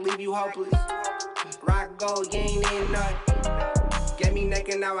cold Mac, leave you hopeless. Rock gold, you ain't in nothing. Get me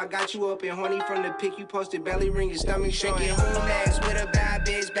naked, now I got you up and horny from the pic you posted. Belly ring, your stomach showing. Drinking who next with a bad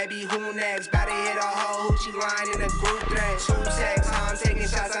bitch, baby, who next? Bout to hit a hoe, she lying in a group thread. 2 texts, I'm taking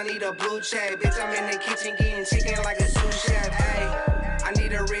shots, I need a blue check. Bitch, I'm in the kitchen getting chicken like a sous chef. Hey, I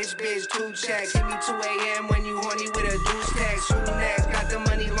need a rich bitch, 2 checks. Hit me 2 a.m. when you horny with a deuce text. Who next? Got the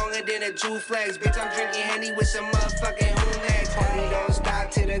money longer than a Jew flex. Bitch, I'm drinking Henny with some motherfucking who next? Party don't stop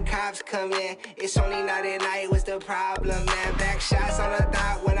till the cops come in. It's only not at night, what's the problem, man? Back shots on the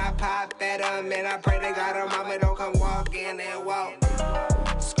dot when I pop at them. And I pray to God her mama don't come walk in and walk.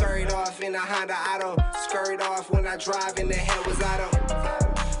 Scurried off in a Honda Auto. Scurried off when I drive and the head was auto.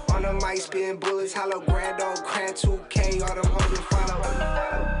 On the mic spitting bullets, hollow grand old grand 2K, all them hoes that follow.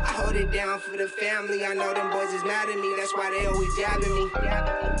 I hold it down for the family, I know them boys is mad at me, that's why they always jabbing me.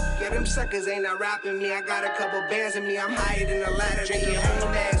 Yeah, them suckers ain't not rapping me, I got a couple bands in me, I'm higher than a ladder. Drinking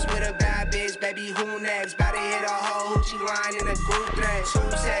who next with a bad bitch, baby, who next? Bout to hit a hoe, she lying in a group thread. 2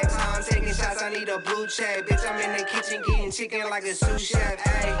 texts, I'm taking shots, I need a blue check. Bitch, I'm in the kitchen getting chicken like a sous chef.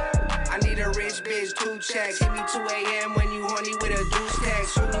 Hey, I need a rich bitch, 2 checks. Hit me 2 a.m. when you horny with a deuce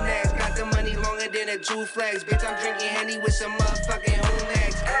text. Who next? Got the money longer than a Jew flex. Bitch, I'm drinking Henny with some motherfucking who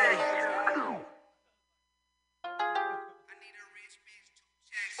next? Hey. I need a rich bitch,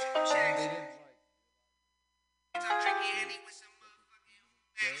 2 checks. Bitch, I'm drinking Henny with some motherfucking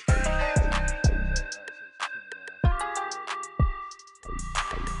who next?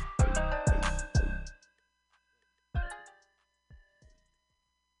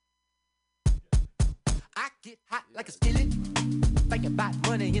 I get hot like a skillet, thinking about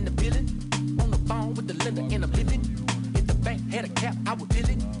money in the building. On the phone with the lender and I'm living. If the bank had a cap, I would fill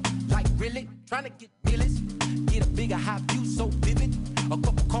it. Like really, trying to get millions. Get a bigger high view, so vivid. A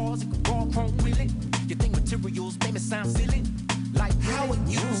couple cars, it could raw chrome with it. You think materials make me sound silly? Like how are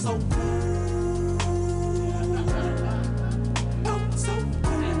you so cool? Oh, so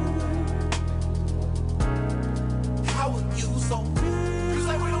cool. How are you so cool? You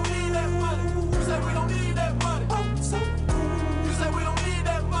say we don't need that money. You say we don't need that money. Oh, so cool. You say we don't need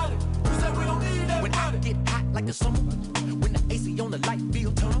that money. You say we don't need that when money. When I get hot like the summer, when the AC on the light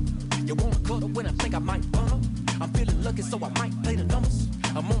feel turn. You wanna cuddle when I think I might burn. I'm feeling lucky, so I might play the numbers.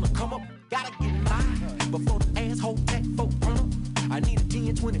 I'm on the come up, gotta get mine. Before the asshole tech folk run up. I need a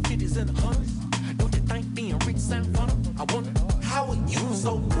 10, 20, 50s, and 100s. Don't you think being rich sound fun? I wonder, how are you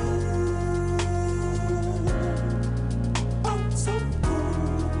so cool? Oh, so cool.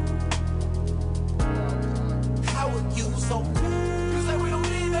 How are you so cool? You say we don't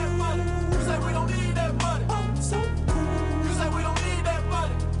need that money. You say we don't need that money. Oh, so cool. You say we don't need that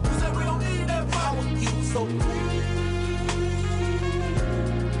money. You say we don't need that money. How are you so cool?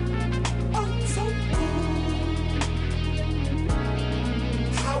 Oh, so cool.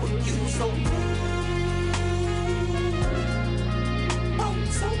 How are you so cool? Oh,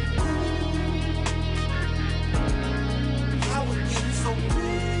 so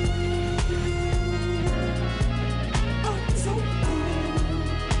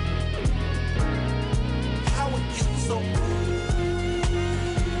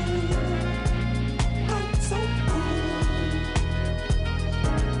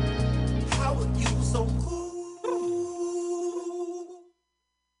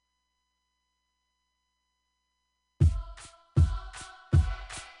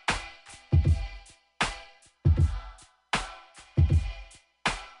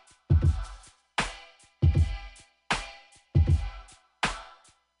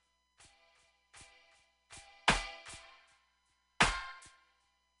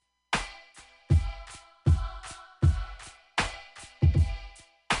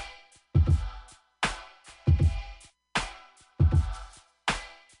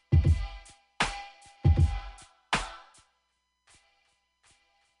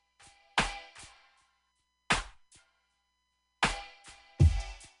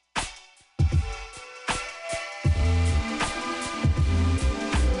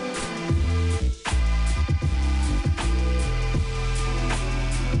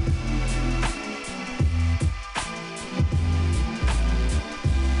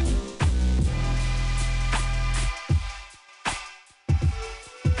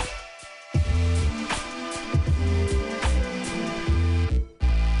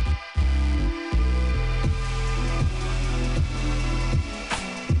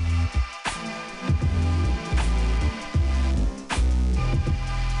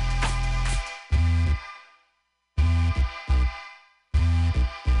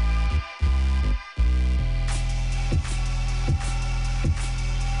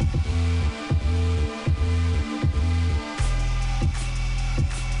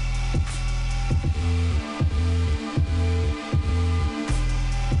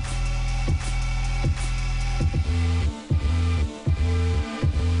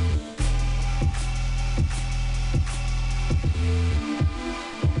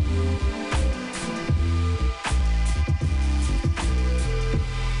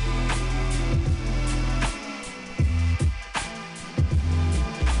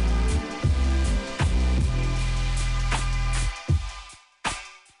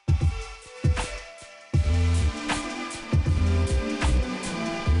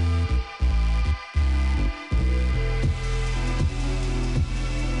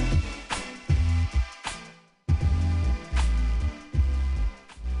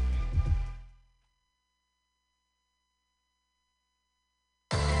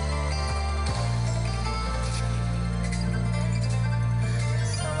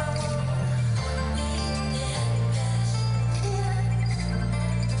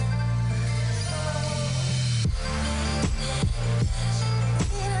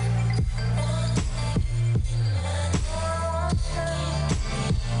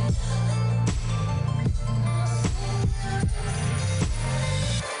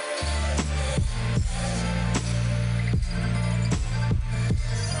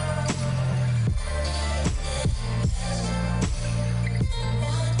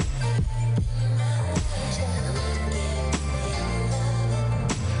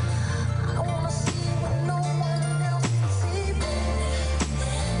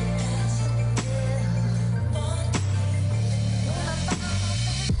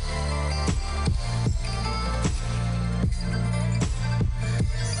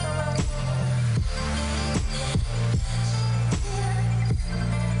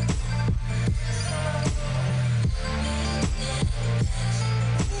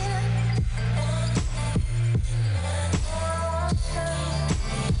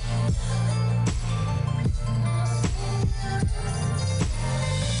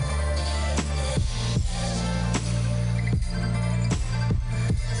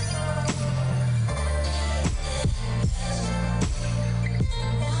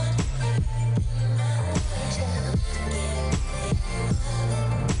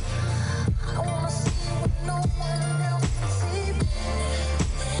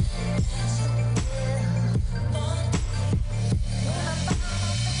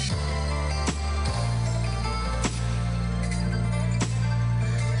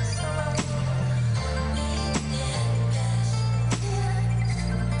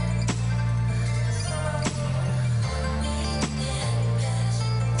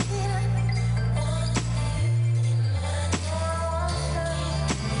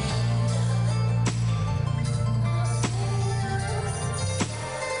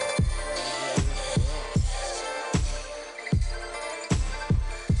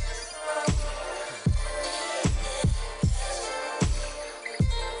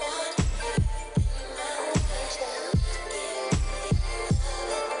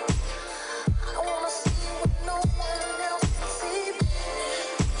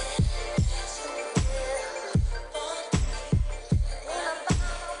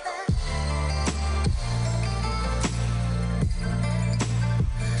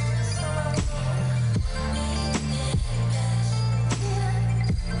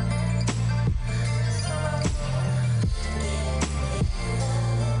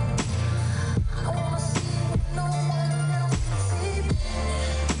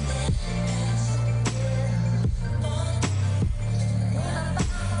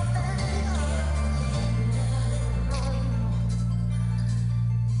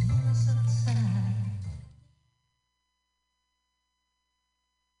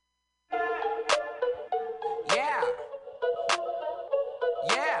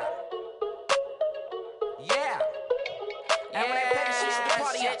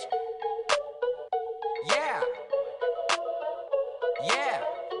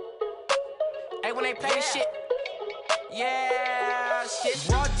pay shit. Yeah, shit.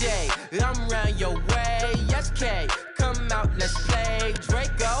 Raw day, I'm round your way. Yes, K, come out, let's play.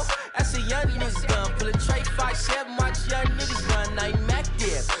 Draco, that's a young niggas gun. Pull a tray, 5-7, watch young niggas run. I'm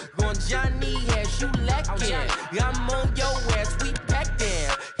active. Going Johnny Hash, you lacking. I'm on your ass, we packed in.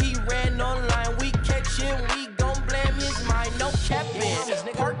 He ran online, we catch him, we gon' blame his mind, no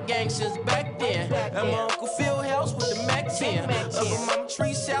capping. Park gangsters back then. And my Uncle Phil house with the Mac 10. Up in Mama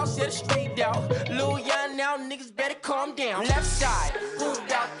Tree's house, yeah, the street out. Lil Young now, niggas better calm down. Left side, who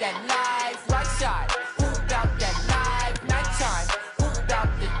got that life? Right side, who got that life? Nighttime, who got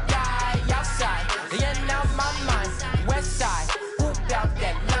the guy? Outside, yeah, now my mind. West side, who got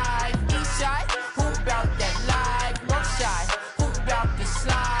that life? East side, who got that life? North side, who got the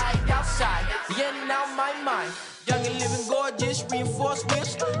slide? Outside, yeah, now my mind. Young and living gorgeous, reinforced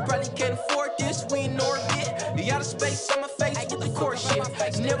wish. Probably can't afford this, we in orbit. The outer space on my face with the core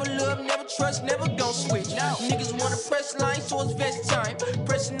shit. Never love, never trust, never gon' switch. Niggas wanna press lines, so it's vest time.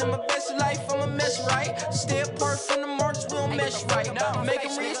 Pressing in my best life, I'm a mess, right? Stay apart from the marks, we don't mesh right. Make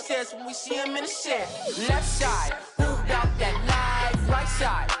them reassess when we see them in the set. Left side, who got that life? Right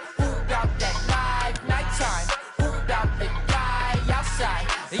side, who got that life? Nighttime, who got the guy? Outside,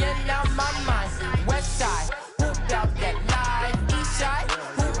 yeah, now my mind. West side, who got that life? East side,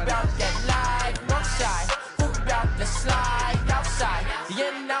 who got that life? North side, who got the slide? Outside,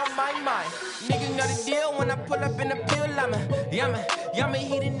 yeah, now my mind. Niggas know the deal when I pull up in the pill, I'ma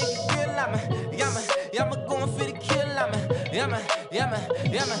hit a nigga grill, I'ma going for the kill, I'ma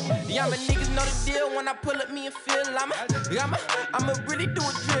niggas know the deal when I pull up me and feel, I'ma really do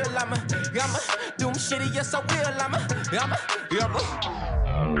a drill, I'ma do them shitty, yes I will, I'ma.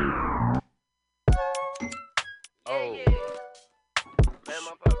 Oh. Man,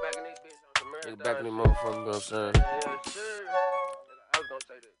 my pop back in this bitch. Nigga back in this motherfucker, you know what I'm saying? Yes, sir. I was gonna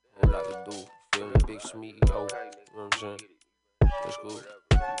say that. What I could do, feel the big Smeaty, you know what I'm saying? That's cool.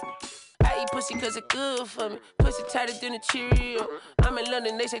 I eat pussy cause it's good for me. Pussy tighter than a Cheerio. I'm in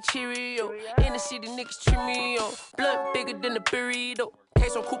London, they say Cheerio. In the city, niggas treat me on. Blood bigger than the burrito.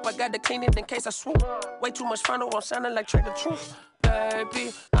 Case on coupe, I got to clean it in case I swoop. Way too much fun, I'm sounding like Trader Truth.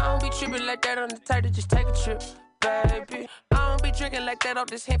 Baby, I don't be tripping like that on the tight to just take a trip. Baby, I don't be drinking like that off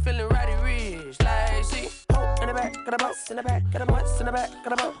this hand, feeling righty rich. Lazy, in the back, got a boat, in the back, got a boat, in the back,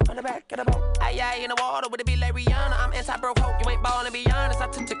 got a boat, in the back, got a boat. Aye, in the water with it be like Rihanna. I'm anti-broke hope, you ain't ballin', be honest. I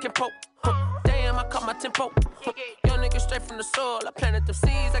took the Kimpo. Damn, I caught my tempo. Young nigga straight from the soil. I planted them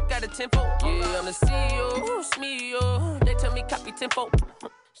seeds, I got a tempo. Yeah, I'm the CEO, it's me, yo. They tell me copy tempo.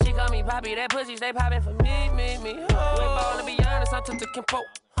 She call me Poppy, that pussy stay poppin' for me. You ain't ballin', be honest. I took the Kimpo.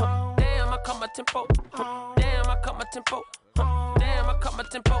 Damn, I caught my tempo. Damn, I caught my tempo. Damn, I caught my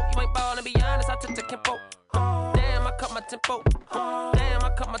tempo. You ain't ballin', be honest. I took the Kimpo. Damn, I caught my tempo. Damn, I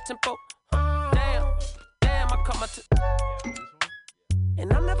caught my tempo. Damn, I caught my tempo.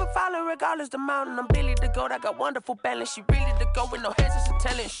 And I'm never falling regardless the mountain. I'm Billy the goat, I got wonderful balance. She really the go with no hands, it's a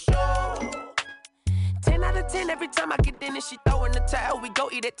talent show. 10 out of 10 every time I get in and she throwin' the towel. We go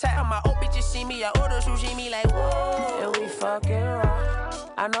eat that towel. My old bitches see me, I order sushi like whoa. And we fucking raw.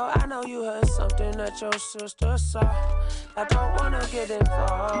 I know you heard something that your sister saw. I don't wanna get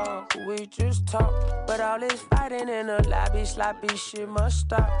involved, we just talk. But all this fighting in the lobby, sloppy shit must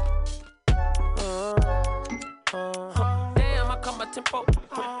stop. Damn, I cut my tempo.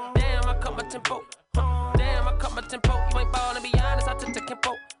 Damn, I cut my tempo. Damn, I cut my tempo. You ain't ballin', be honest, I took the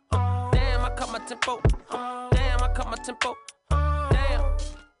Kimpo. Damn, I cut my tempo. Damn, I cut my tempo. Damn,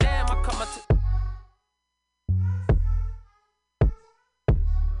 I cut my tempo.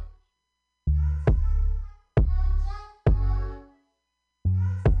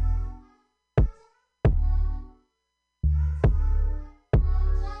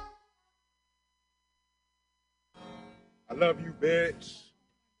 I love you, bitch.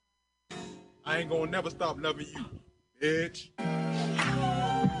 I ain't gonna never stop loving you, bitch.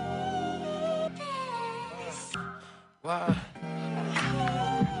 Wow.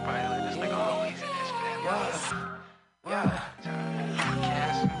 This nigga always in this bed. Yeah.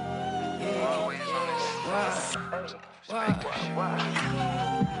 Always on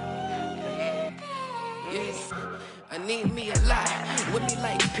this. I need me a lot. With me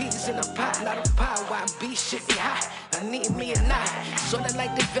like peas in a pot, not a pie. Why be shit be hot? I need me a knot. Sorta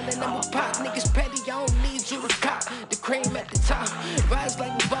like the villain, I'm a pop. Niggas petty, I don't need you to cop. The cream at the top. Rise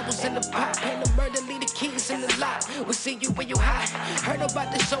like the bubbles in the pot. Pen the murder, leave the keys in the lot. We'll see you when you hot. Heard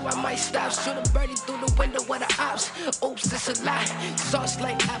about this, so I might stop. Shoot a birdie through the window with the ops. Oops, it's a lie. Sauce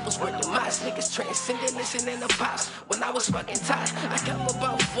like apples with the mice. Niggas transcending, listening to pops. When I was fucking tight, I kept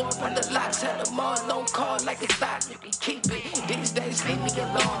about 4 on the locks. Had them all on call like a thought. You can keep it. These days, leave me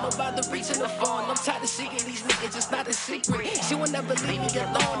alone. About the reason uniform. I'm tired of seeing these niggas, it's not a secret. She will never leave me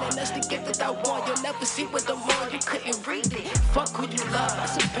alone, and that's the gift that I want. You'll never see what I'm on, you couldn't read it. Fuck who you love, I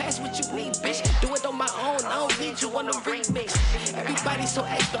surpass what you need, bitch. Do it on my own, I don't need you on the remix. Everybody so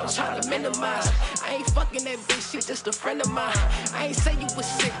extra, I'm trying to minimize. I ain't fucking that bitch, she just a friend of mine. I ain't say you was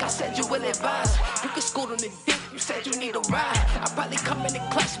sick, I said you will advise. You can scoot on the dick, you said you need a ride. I probably come in the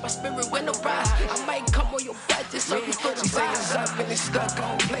clutch, my spirit when I rise. I might come on your butt just so you feel the vibe. It's up and it's stuck, I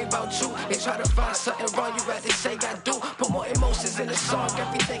don't play about you. They try to find something wrong, you rather say I do. Put more emotions in the song,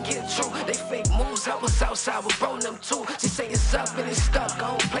 everything get true. They fake moves, I was outside with bro them too. She say it's up and it's stuck, I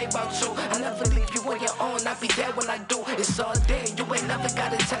don't play about you. I never leave you on your own, I be there when I do. It's all there, you ain't never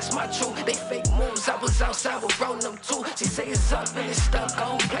gotta test my truth. They fake moves, I was outside with bro them too. She say it's up and it's stuck, I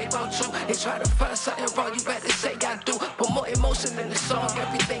don't play about you. They try to find something wrong, you rather say I do. Put more emotion in the song,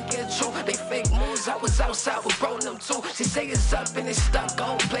 everything get true. They fake moves, I was outside with bro them too. She say it's up and it's stuck, I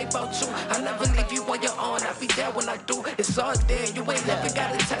don't play about you. I never leave you on your own, I be there when I do. It's all there, you ain't never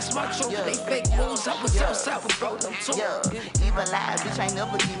gotta test my truth. They fake moves, I was outside with bro them too. Even lie, bitch ain't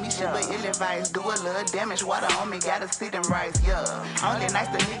never give me shit but ill advice. Do a little damage, water on me, gotta sit and rise, Only nice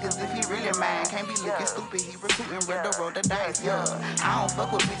to niggas if he really mind. Can't be looking stupid, he recruiting, real to roll the dice, I don't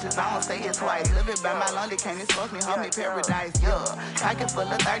fuck with bitches, I don't say it twice. Live it by my lonely, can't expose me, homie, paradise, Pocket full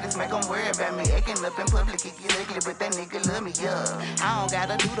of 30s, make them worry about me. Acting up in public, it get ugly, but that nigga love me, I don't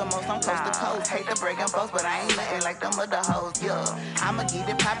gotta do the most, I'm coast to coast. Hate to break and boast, but I ain't nothing like them other hoes, I'ma get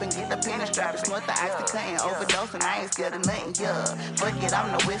it poppin', get the penny strap, snort the ice to cutting, overdose, and I ain't scared of nothing, Fuck it,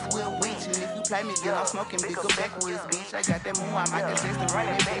 I'm the Westwood witch, and if you play me, I'm smoking bigger backwoods, bitch. I got that move, I might just run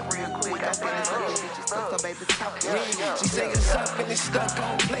it back real quick. I said it's ugly, bitches stuck, so baby, talk, She say it's up and it's stuck, I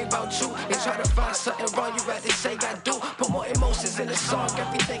don't play about you. They try to find something wrong, you rather say I do. Put more emotions in the song,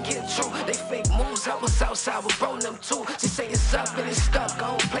 everything get true. They fake moves, I was outside with bro them too. She say it's up and it's stuck, I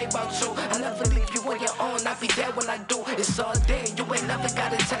don't play about you. I never leave you on your own, I be there when I do. It's all there, you ain't never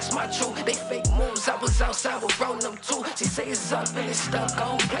gotta test my truth. They fake moves, I was outside with bro them too. She say it's up and it's stuck, I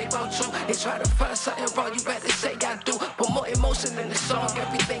don't play about you. They try to find something wrong, you rather say I do. Put more emotion in the song,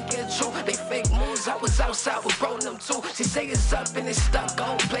 everything get true. They fake moves, I was outside with bro them too. She say it's up and it's stuck, I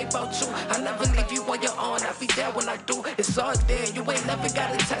don't play about you. I never leave you on your own, I be there when I do. It's all there, you ain't never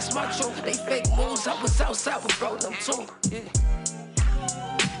gotta test my truth. They fake moves, I was outside with bro them too.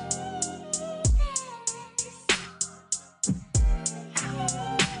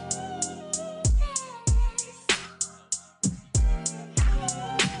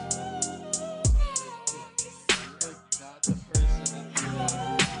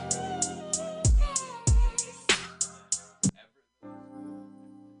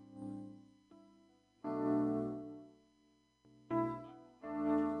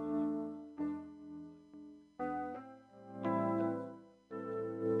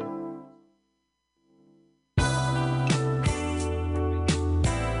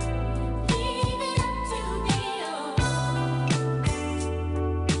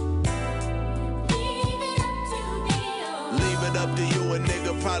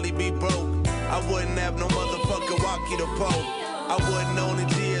 Probably be broke. I wouldn't have no motherfucking walkie to pole. I wouldn't own a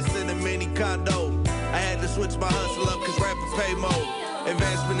GS in a mini condo. I had to switch my hustle up cause rapping pay more.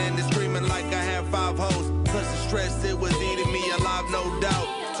 Advancement in the screaming like I had 5 hoes. Plus the stress, it was eating me alive, no doubt.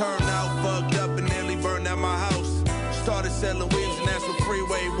 Turned out fucked up and nearly burned out my house. Started selling weaves and that's what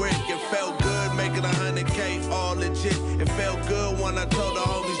freeway went. It felt good making 100K, all legit. It felt good when I told the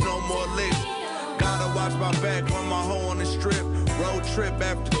homies no more licks. Gotta watch my back when my hoe on the strip. Road trip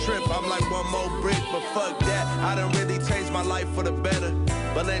after trip, I'm like one more brick. But fuck that, I done really changed my life for the better.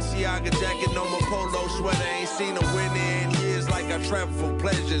 Balenciaga jacket, no more polo sweater. Ain't seen a winner in years like I travel for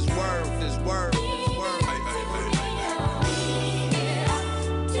pleasure. It's worth, it's worth, it's worth.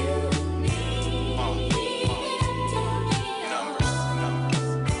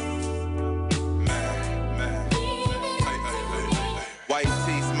 White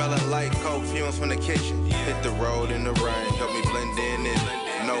tea smelling like coke fumes from the kitchen. Hit the road in the rain, help me blend in it.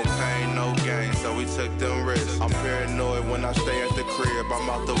 No pain, no gain, so we took them risks. I'm paranoid when I stay at the crib. I'm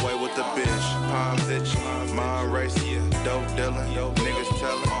out the way with the bitch. Palms itching, mind racing, dope dealing, niggas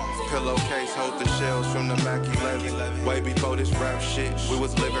telling. Pillowcase hold the shells from the Mackie Levy. Way before this rap shit, we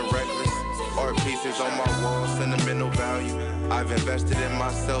was living reckless. Art pieces on my wall, sentimental value. I've invested in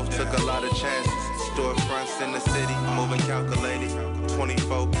myself, took a lot of chances. Storefronts in the city, moving calculated.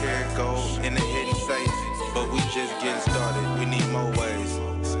 24 karat gold in the hidden safe. But we just getting started, we need more ways.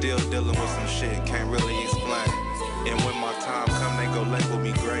 Still dealing with some shit, can't really explain. And when my time come, they go label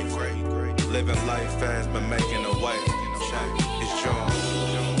me great. Living life fast, but making a way. It's joy.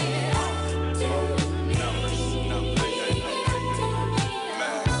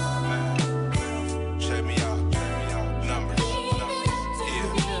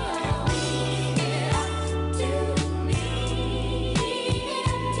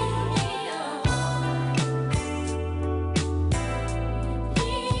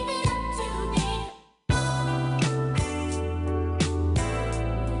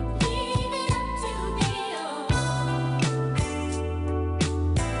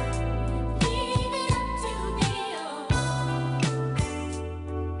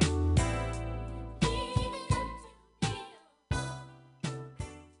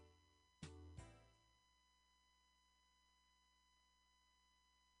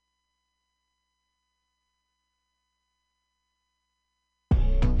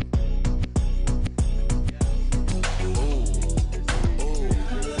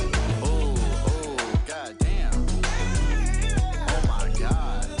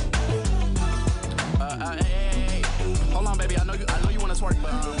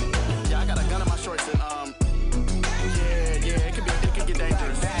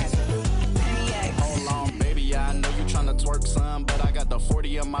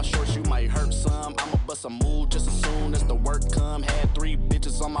 my shorts, you might hurt some. I'ma bust a move just as soon as the work come. Had 3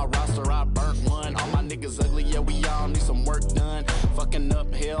 bitches on my roster, I burnt one. All my niggas ugly, yeah, we all need some work done. Fucking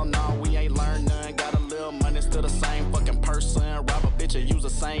up, hell no, we ain't learned none. Got a little money, still the same fucking person. Rob a bitch and use the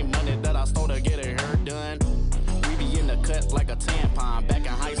same money that I stole to get her hair done. We be in the cut like a tampon. Back in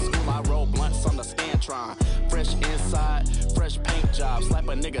high school, I rolled blunts on the Scantron. Fresh inside, fresh paint job. Slap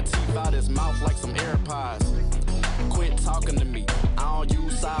a nigga teeth out his mouth like some AirPods. Quit talking to me. I don't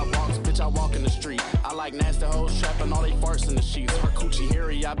use sidewalks, bitch, I walk in the street. I like nasty hoes trapping all they farts in the sheets. Her coochie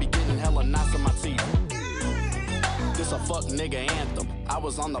hairy, I be getting hella knots in my teeth. This a fuck nigga anthem. I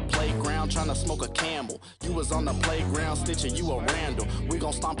was on the playground trying to smoke a Camel. You was on the playground stitching you a Randall. We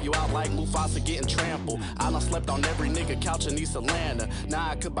gon' stomp you out like Mufasa getting trampled. I done slept on every nigga couch in East Atlanta. Now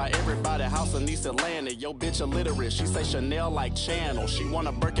I could buy everybody house in East Atlanta. Yo bitch illiterate, she say Chanel like Channel. She want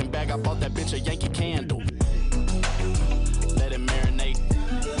a Birkin bag, I bought that bitch a Yankee Candle. Let it marinate.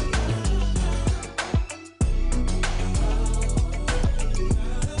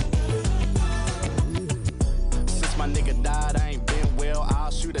 My nigga died, I ain't been well.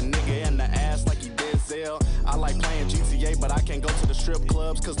 I'll shoot a nigga in the ass like he did Zell. I like playing GTA, but I can't go to the strip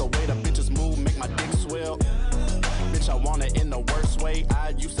clubs, cause the way the bitches move make my dick swell. Bitch, I want it in the worst way.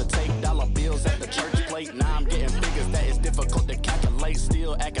 I used to take dollar bills at the church plate. Now I'm getting figures that is difficult to calculate.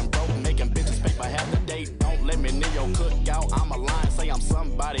 Still acting broke, making bitches pay for half the date. Don't let me near your cookout, I'm a lion, say I'm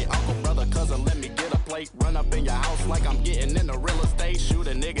somebody. Uncle, brother, cousin, let me get a plate. Run up in your house like I'm getting into real estate. Shoot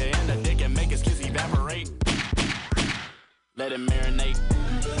a nigga in the dick and make his kiss evaporate. Let it marinate.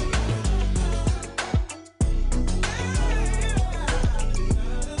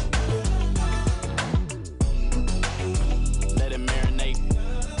 Let it marinate.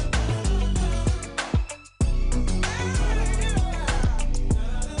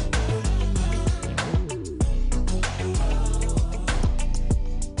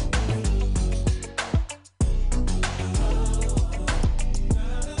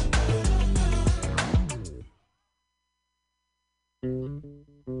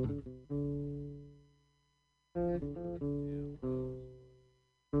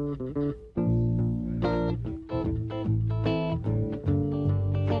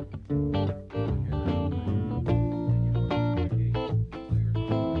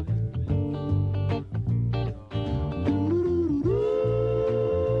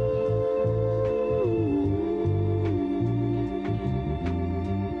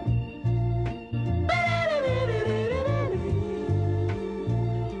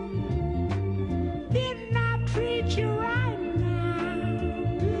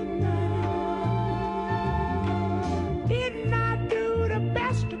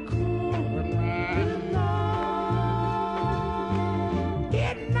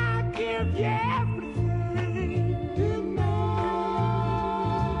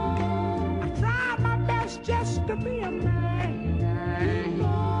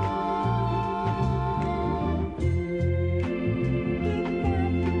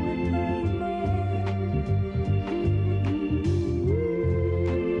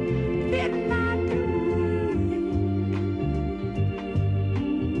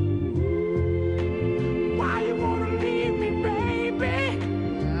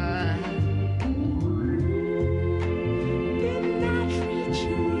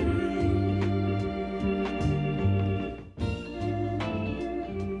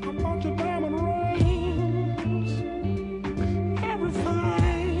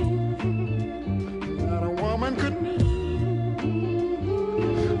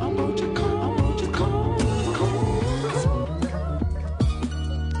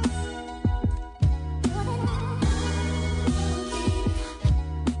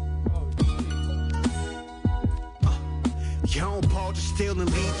 still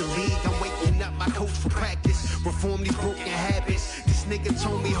and lead the league. I'm waking up my coach for practice. Reform these broken habits. This nigga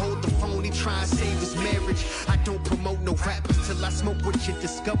told me hold the phone, he try and save his marriage. I don't promote no rappers till I smoke what you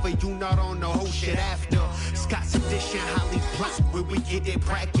discover. You not on the whole shit after. Scott's edition, Holly Plot, where we get it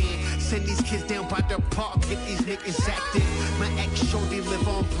bracket. Send these kids down by the park, get these niggas active. My ex-shorty live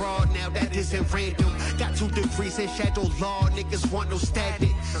on Broad, now that isn't random. Got 2 degrees in shadow law, niggas want no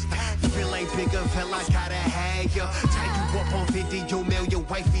static. Feel like bigger, feel like I gotta have ya. Tie you up on video, mail your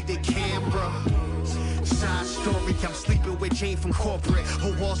wifey the camera. Side story, I'm sleeping with Jane from corporate.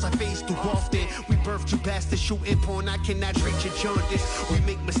 Her walls I face too often. We birthed you bastards shooting porn, I cannot treat your jaundice. We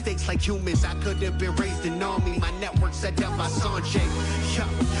make mistakes like humans, I could have been raised in army. My network set up by Sanjay. Yo,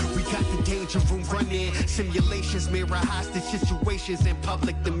 we got the danger room running. Simulations mirror hostage situations in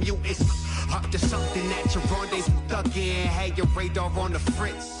public, the mutants. Up to something that your rendezvous thug in. Had your radar on the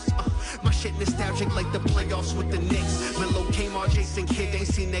fritz. My shit nostalgic like the playoffs with the Knicks. Melo Kmart, Jason Kidd, ain't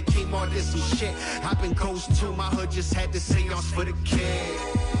seen that Kmart, there's some shit. I've been ghost too, my hood just had to seance for the kid.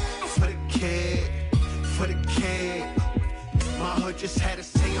 For the kid, for the kid. My hood just had a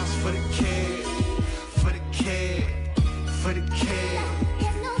seance for the kid. For the kid, for the kid.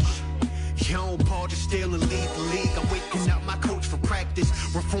 Young Paul just still and lead the league. I'm waking up my coach for practice.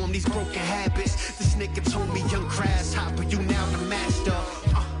 Reform these broken habits. This nigga told me young grasshopper, you now the master.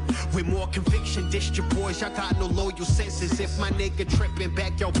 With more conviction, dish your boys, y'all got no loyal senses. If my nigga tripping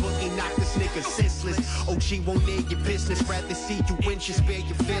back, y'all boogie knock this nigga senseless. OG won't need your business, rather see you win, just spare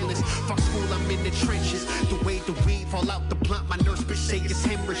your feelings. Fuck school, I'm in the trenches. The way the weed fall out the blunt, my nurse bitch say it's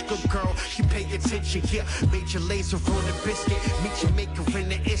hemorrhage. Good girl, she pay attention, yeah. Major laser on the biscuit, meet your maker in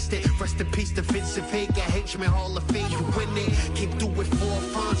the instant. Rest in peace to Vincent Vega, Henchman Hall of Fame, you win it. Came through with 4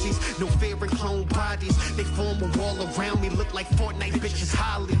 Fonzies, no fear in clone bodies. They form a wall around me, look like Fortnite bitches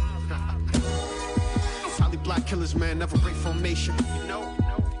Holly. Holly block killers, man, never break formation. You know,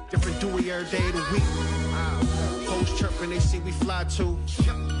 different Dewey every day of the week. Folks chirping, they see we fly too.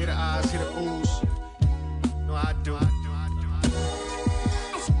 Hear the eyes, hear the oohs. No, I do.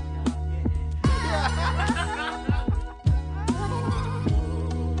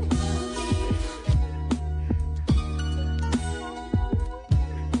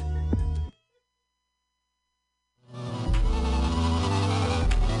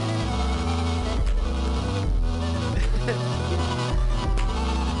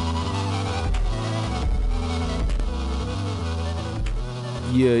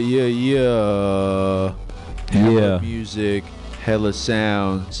 Yeah. Hella music, hella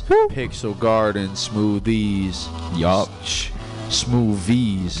sounds, Pixel Garden, smoothies. Yup.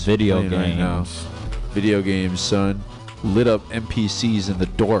 Smoothies. Video games. Right now. Video games, son. Lit up NPCs in the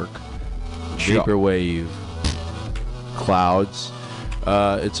dark. Vaporwave. Clouds.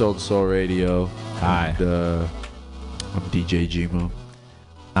 It's OldSoulRadio. Hi. And, I'm DJ Gmo.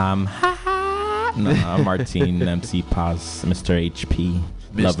 I'm Martin MC Paz, Mr. HP,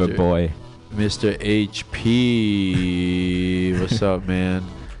 Lover Boy. Mr. HP. What's up, man?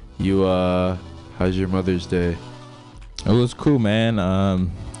 You how's your Mother's Day? It was cool,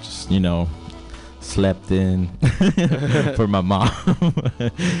 man. Just, slept in for my mom.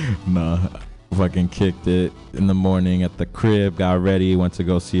 No, fucking kicked it in the morning at the crib, got ready, went to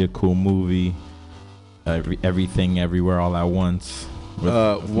go see a cool movie. Everything Everywhere All at Once.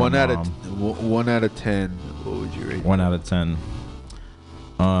 1 out of 10. What would you rate? 1 out of 10.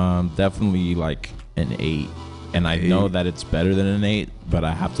 Definitely like an 8. And I know that it's better than an 8, but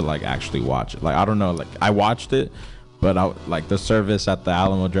I have to like actually watch it. Like, I don't know, like I watched it, but like the service at the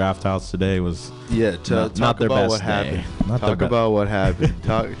Alamo Draft House today was not their best what day. Happened. Talk about what happened.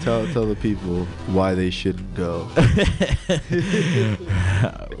 Tell the people why they shouldn't go.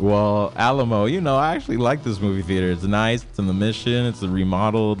 Well, Alamo, I actually like this movie theater. It's nice. It's in the Mission. It's a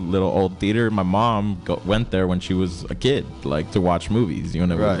remodeled little old theater. My mom went there when she was a kid, like to watch movies.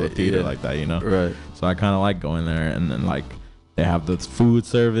 Never was a theater like that, Right. So I kind of like going there, and then like they have the food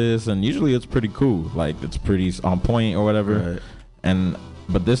service, and usually it's pretty cool. Like it's pretty on point or whatever. Right.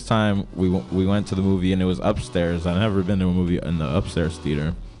 But this time we went to the movie and it was upstairs. I've never been to a movie in the upstairs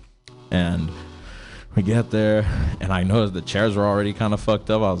theater, and we get there and I noticed the chairs were already kind of fucked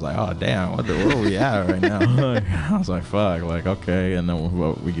up. I was like, oh damn, where are we at right now? I was like, fuck, like okay. And then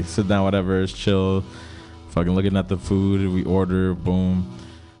we can sit down, whatever, it's chill, fucking looking at the food. We order, boom,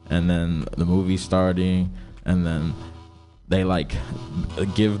 and then the movie starting, and then they like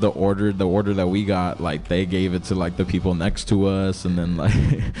give the order that we got, like they gave it to like the people next to us, and then like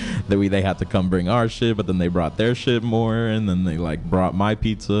they had to come bring our shit, but then they brought their shit more, and then they like brought my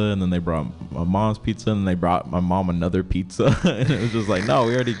pizza, and then they brought my mom's pizza, and they brought my mom another pizza. And it was just like, no,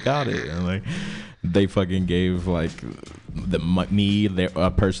 we already got it. And like they fucking gave like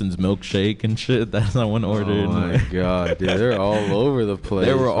a person's milkshake and shit that someone ordered. Oh my god, dude, they're all over the place.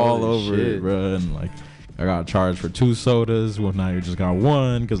 They were all over shit. it, bro. And like I got charged for 2 sodas. Well, now you just got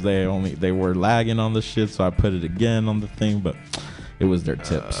 1 because they were lagging on the shit. So I put it again on the thing, but it was their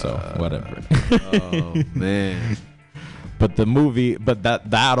tip, so whatever. Oh man. But the movie,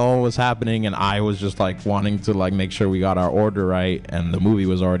 that all was happening, and I was just like wanting to like make sure we got our order right, and the movie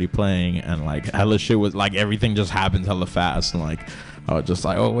was already playing, and like hella shit was like everything just happened hella fast, and like I was just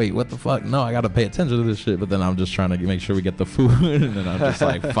like, oh wait, what the fuck? No, I gotta pay attention to this shit. But then I'm just trying to make sure we get the food, and then I'm just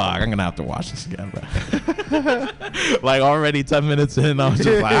like, fuck, I'm gonna have to watch this again, bro. Like already 10 minutes in, I was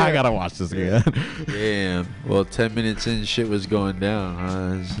just like, I gotta watch this again. Damn. Well, 10 minutes in, shit was going down.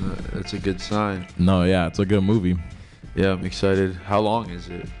 Huh? That's a good sign. No, yeah, it's a good movie. Yeah, I'm excited. How long is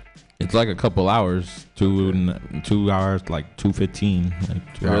it? It's like a couple hours, 2 hours, like 2:15,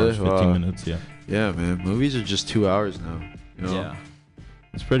 like 2 hours, 15 minutes. Yeah. Yeah, man. Movies are just 2 hours now. You know? Yeah.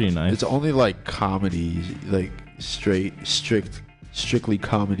 It's pretty nice. It's only like comedies, like strictly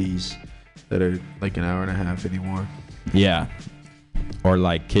comedies that are like an hour and a half anymore. Yeah. Or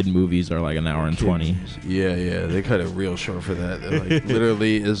like kid movies are like an hour and 20. Yeah. They cut it real short for that. They're like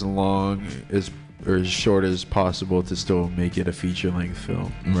literally as long as or as short as possible to still make it a feature-length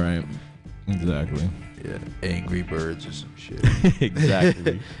film. Right. Exactly. Yeah. Angry Birds or some shit.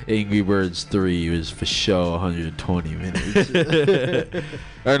 Exactly. Angry Birds 3 was for sure 120 minutes.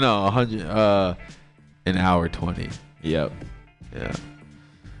 Or no, 100 an hour 20. Yep. Yeah.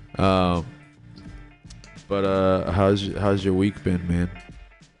 But how's your week been, man?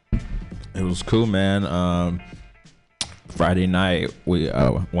 It was cool, man. Friday night we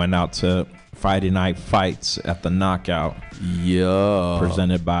went out to Friday Night Fights at the Knockout. Yeah.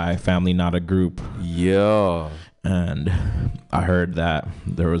 Presented by Family Not a Group. Yeah. And I heard that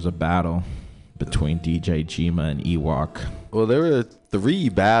there was a battle between DJ Jima and Ewok. Well, there were 3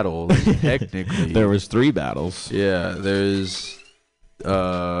 battles technically. There was 3 battles. Yeah, there's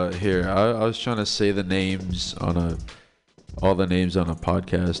here. I was trying to say the names on all the names on a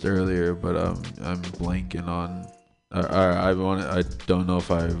podcast earlier, but I'm blanking on. I don't know if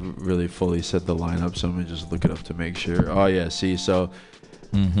I really fully set the lineup, so I'm gonna just look it up to make sure. Oh yeah, see, so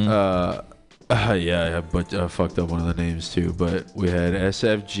but I fucked up one of the names too. But we had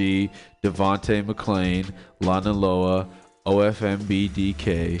SFG, Devontae McClain, Lana Loa,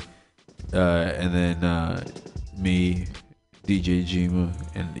 OFMBDK, and then me, DJ Jima,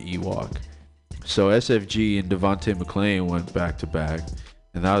 and Ewok. So SFG and Devontae McClain went back to back,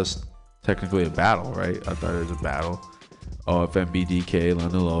 and that was technically a battle, right? I thought it was a battle. OFMBDK,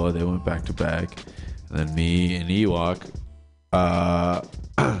 Lana Loa, they went back to back, and then me and Ewok.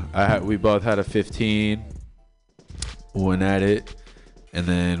 We both had a 15, went at it, and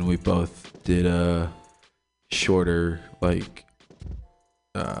then we both did a shorter, like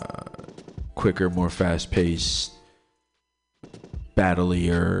quicker, more fast-paced,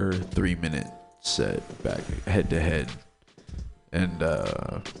 battle-ier 3-minute set back head-to-head, and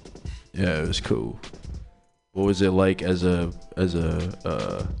yeah, it was cool. What was it like as a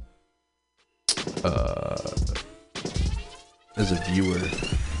viewer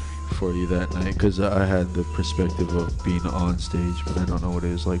for you that night? Because I had the perspective of being on stage, but I don't know what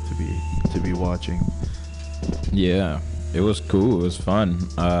it was like to be watching. Yeah, it was cool. It was fun.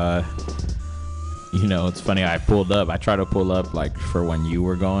 You know, it's funny. I tried to pull up like for when you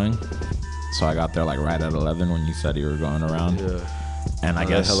were going, so I got there like right at 11 when you said you were going around. Yeah. And I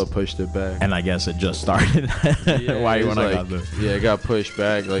guess hella pushed it back. And I guess it just started. Why you when I got there? Yeah, it got pushed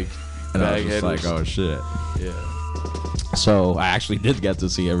back like. And I was just like, oh shit. Yeah. So I actually did get to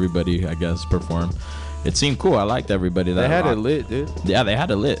see everybody, I guess, perform. It seemed cool. I liked everybody. They had it lit, dude. Yeah, they had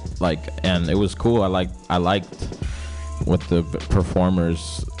it lit. Like, and it was cool. I liked what the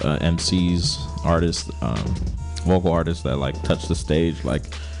performers, MCs, artists, vocal artists that like touched the stage, like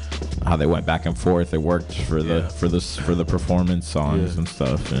how they went back and forth. It worked for the performance songs and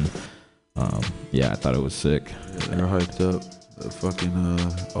stuff. And yeah, I thought it was sick. Yeah, they were hyped up. Fucking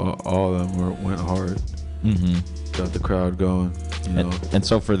all of them went hard. Mm-hmm. Got the crowd going, you know. And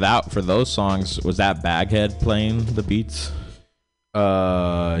so for those songs, was that Baghead playing the beats?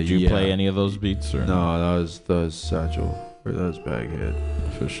 Did you play any of those beats or no? That was Satchel, or that was Baghead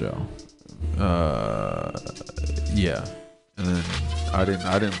for sure. Yeah, and then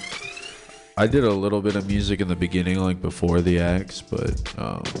I did a little bit of music in the beginning, like before the acts, but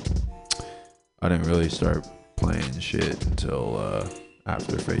I didn't really start playing shit until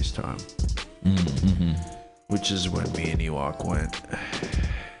after FaceTime. Mm-hmm. Which is when me and Ewok went.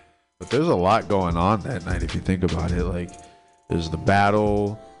 But there's a lot going on that night if you think about it. Like, there's the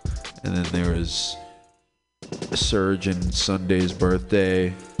battle, and then there was Surge and Sunday's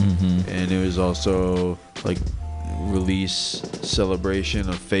birthday, and it was also like release celebration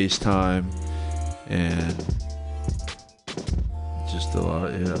of FaceTime, and just a lot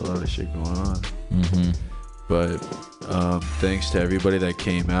of shit going on. But thanks to everybody that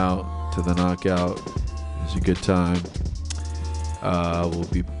came out to the knockout. It was a good time.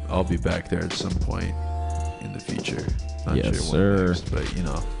 I'll be back there at some point in the future. Not yes, sure when next, but you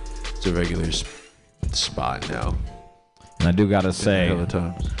know, it's a regular spot now. And I do gotta say,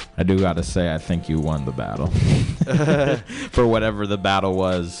 I think you won the battle. For whatever the battle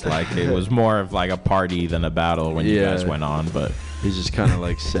was, like it was more of like a party than a battle when you guys went on. But it's just kind of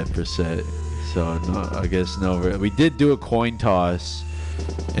like set for set. So no, I guess no. We did do a coin toss,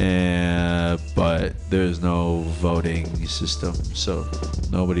 but but there's no voting system, so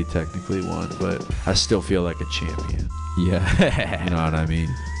nobody technically won. But I still feel like a champion. Yeah. You know what I mean?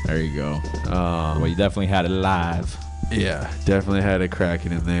 There you go. Well, you definitely had it live. Yeah, definitely had it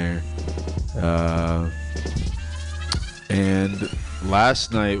cracking in there. And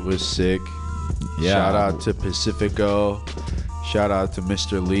last night was sick. Yeah. Shout out to Pacifico. Shout out to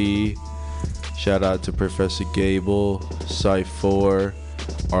Mr. Lee. Shout out to Professor Gable, Cy4,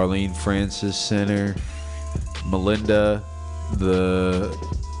 Arlene Francis Center, Melinda, the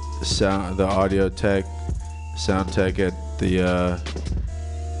audio tech, sound tech at the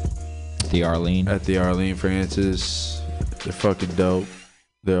Arlene Francis. They're fucking dope.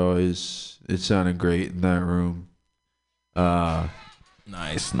 It sounded great in that room.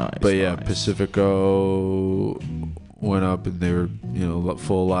 Nice. But yeah, Pacifico went up and they were,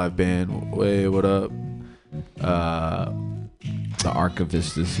 full live band. Hey, what up? The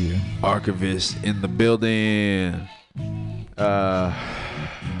Archivist is here. Archivist in the building. And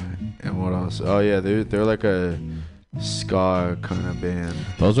what else? Oh yeah, they're like a ska kind of band.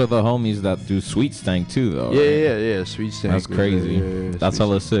 Those are the homies that do Sweet Stank too, though. Yeah. Sweet Stank. That's crazy. Yeah, that's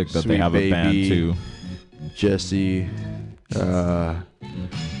hella sick that they have a band too. Jesse,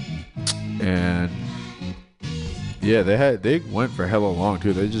 and yeah, they went for hella long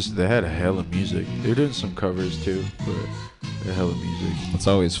too. They had a hella music. They're doing some covers too, but they're hella music. It's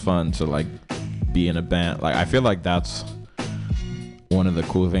always fun to like be in a band. Like I feel like that's one of the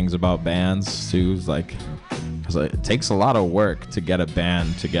cool things about bands too. Is like, cause it takes a lot of work to get a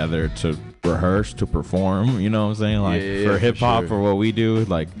band together to rehearse, to perform. You know what I'm saying? Like for hip hop, for what we do,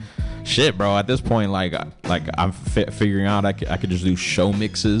 like. Shit, bro. At this point, like I'm figuring out I could just do show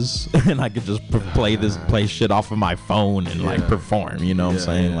mixes and I could just play shit off of my phone and like perform. You know what I'm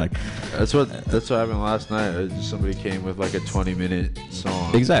saying? Like that's what happened last night. Somebody came with like a 20-minute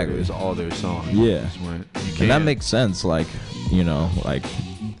song. Exactly, it was all their songs. Yeah, and that makes sense. Like like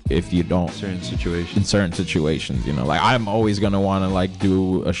if you don't in certain situations, like I'm always gonna want to like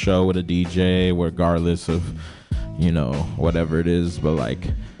do a show with a DJ, regardless of whatever it is, but like.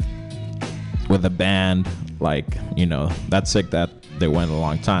 With a band, like that's sick that they went a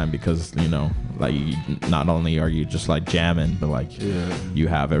long time because like not only are you just like jamming, but like you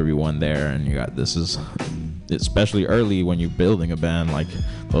have everyone there and you got this is especially early when you're building a band. Like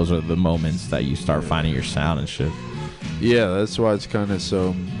those are the moments that you start finding your sound and shit. Yeah, that's why it's kind of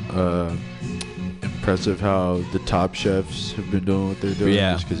so impressive how the Top Chefs have been doing what they're doing.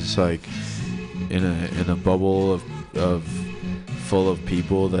 Yeah, just because it's like in a bubble of full of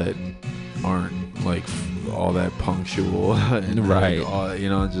people that aren't like all that punctual and right like all,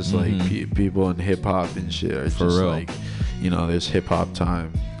 just like people in hip-hop and shit are for just real. Like there's hip-hop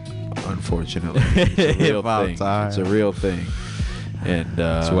time, unfortunately. It's a real thing. Time. It's a real thing, and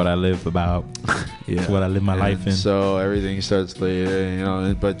it's what I live about. Yeah, it's what I live my life in. So everything starts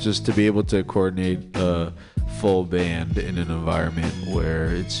later, but just to be able to coordinate a full band in an environment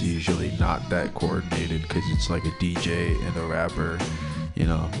where it's usually not that coordinated because it's like a DJ and a rapper,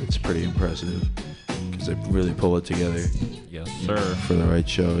 it's pretty impressive because they really pull it together. Yes, sir. For the right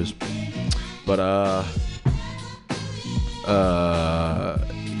shows. But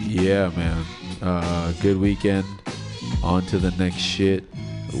yeah, man. Good weekend. On to the next shit,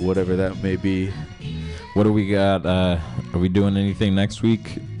 whatever that may be. What do we got? Are we doing anything next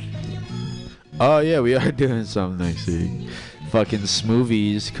week? Oh yeah, we are doing something next week. Fucking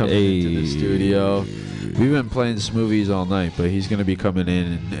Smoothies coming into the studio. We've been playing Smoothies all night, but he's gonna be coming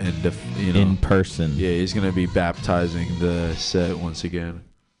in and in person. Yeah, he's gonna be baptizing the set once again.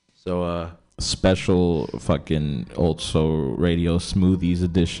 So special fucking Old Soul Radio Smoothies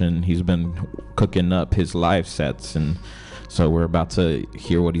edition. He's been cooking up his live sets, and so we're about to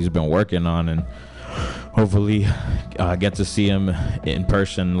hear what he's been working on, and hopefully get to see him in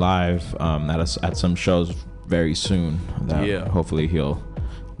person live at some shows very soon. That hopefully he'll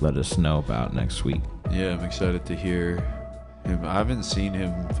let us know about next week. Yeah, I'm excited to hear him. I haven't seen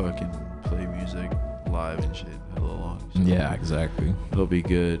him fucking play music live and shit in a little long. So yeah, exactly. It'll be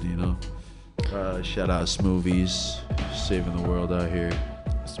good, Shout out Smoothies, saving the world out here.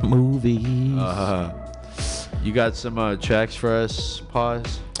 Smoothies. You got some tracks for us,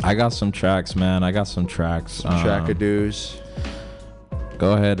 Pause? I got some tracks, man. Some trackadoos.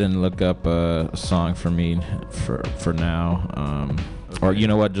 Go ahead and look up a song for me for now. Okay. Or you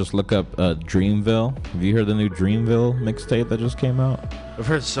know what? Just look up Dreamville. Have you heard the new Dreamville mixtape that just came out? I've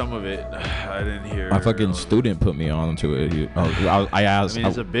heard some of it. I didn't hear. My fucking student put me on to it. I asked. I mean,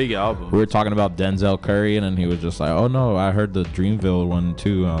 it's a big album. We were talking about Denzel Curry, and then he was just like, "Oh no, I heard the Dreamville one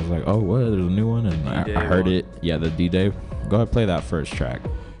too." And I was like, "Oh what? There's a new one." And I heard it. Yeah, the D-Day. Go ahead, play that first track.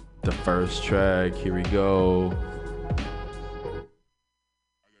 The first track. Here we go.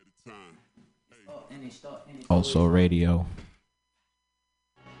 OldSoulRadio.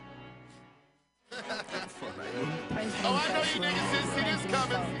 Oh, I know you niggas didn't see this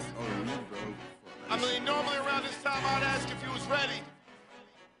coming. I mean, normally around this time I'd ask if you was ready.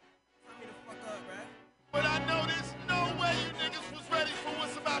 But I know there's no way you niggas was ready for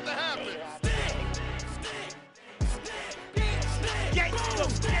what's about to happen.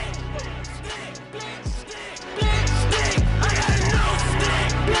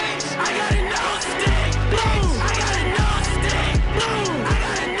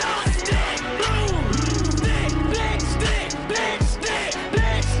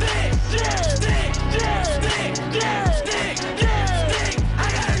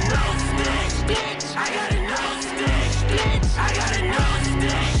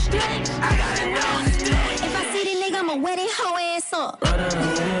 Wet it hoe ass up. Roll down the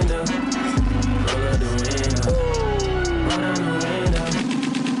window.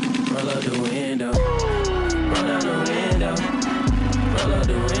 Roll up the window. Roll down the window. Roll up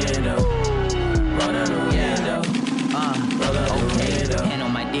the window. Roll down the window. Roll up the window. Roll down the window. Roll up the window. Hand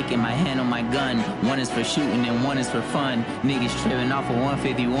on my dick and my hand on my gun. One is for shooting and one is for fun. Niggas tripping off of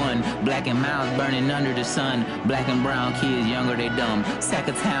 151. Black and miles burning under the sun. Black and brown kids, younger they dumb. Sack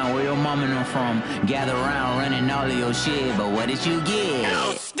of town, where your mama know from. Gather around running all of your shit, but what did you get?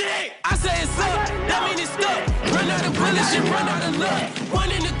 No stick! I say it's up, that mean it's stuck. Run out of bullets and run out of luck. One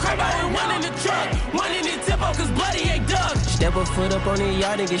in the crib out and one in the truck. One in the tempo cause bloody ain't dug. Step a foot up on the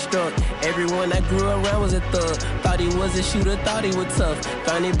yard and get struck. Everyone I grew around was a thug. Thought he was a shooter, thought he was tough.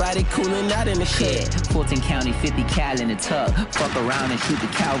 Found anybody cooling out in the shit. 14 County, 50 cal in the tuck. Fuck around and shoot the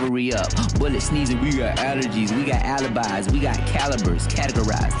cavalry up. Bullet sneezing, we got allergies, we got alibis, we got calibers,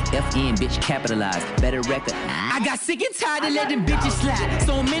 categorized. FN, bitch, capitalized. Better record. I got sick and tired of letting bitches slide.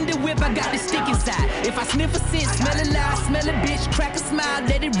 So I'm in the whip, I got the stick inside. If I sniff a scent, smell a lie, smell a bitch, crack a smile,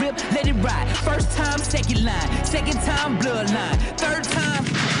 let it rip, let it ride. First time, second line. Second time, bloodline. Third time,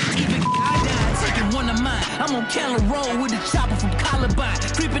 even I died, taking one of mine. I'm on Keller Road with a chopper from Columbine.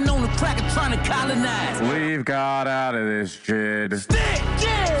 Creeping on the cracker, trying to colonize. We've got out of this shit. Stick,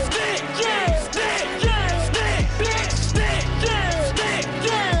 yeah, stick, yeah, stick, yeah, stick, bitch, stick, yeah, stick,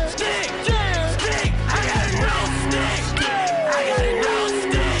 yeah, stick, yeah, stick. I got a no stick, I got a no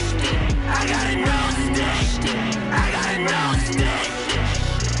stick, I got a no stick, I got a no stick.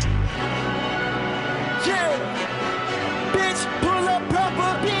 Yeah, bitch, pull up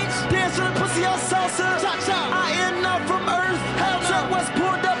proper, bitch, dance on the pussy on salsa. I am not from Earth, check what's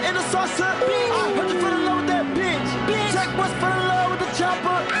pulled up in a saucer. I heard you fell in love with that bitch. Check what's fell in love with the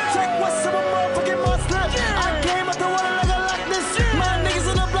chopper. Check what's some motherfucking monster. I came out the water like a Loch Ness. My niggas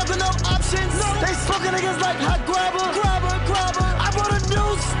in the block with no options. They smoking niggas like hot grabber. I bought a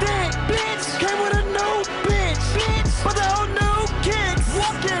new stick, bitch. Came with a new bitch. But the whole new kicks.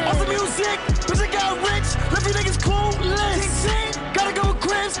 On the music, bitch, I got rich. Left you niggas clueless. Gotta go with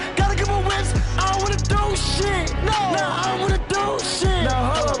cribs, gotta give with whips. I don't wanna do shit. No, I don't wanna do shit.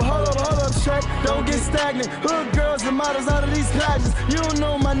 Now hold up, check. Don't get stagnant. Hood girls and models out of these pageants. You don't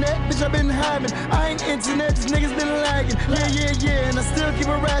know my net, bitch, I've been having. I ain't internet, these niggas been lagging. Yeah, and I still keep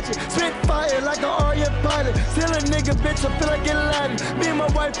it ratchet. Spit fire like an RF pilot. Still a nigga, bitch, I feel like getting Latin. Me and my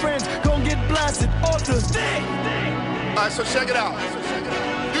white friends gon' get blasted off the stick. Alright, so check it out.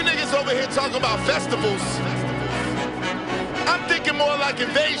 You niggas over here talking about festivals. I'm thinking more like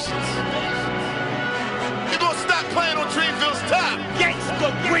invasions. You gonna stop playing on Dreamville's top.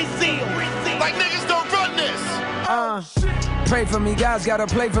 Gangsta Brazil. Like niggas don't run this. Pray for me, guys gotta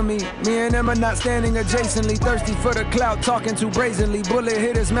play for me. Me and them are not standing adjacently. Thirsty for the clout, talking too brazenly. Bullet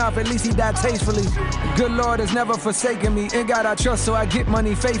hit his mouth, at least he died tastefully. Good Lord has never forsaken me. In God I trust, so I get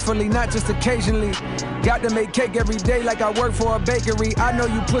money faithfully, not just occasionally. Got to make cake every day like I work for a bakery. I know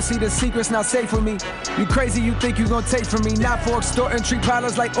you pussy, the secret's not safe for me. You crazy, you think you gon' take from me. Not for extorting, treat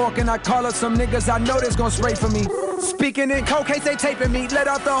pilots like orc, and I call up some niggas I know that's gon' spray for me. Speaking in cold case, they taping me. Let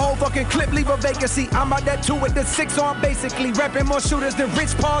out the whole fucking clip, leave a vacancy. I'm out that 2 with the 6, so I'm basically repping more shooters than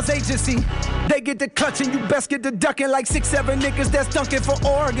Rich Paul's agency. They get the clutching, you best get the ducking like 6-7 niggas that's dunking for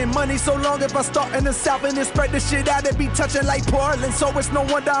Oregon. Money so long if I start in the South and then spread the shit out, it be touching like Portland. So it's no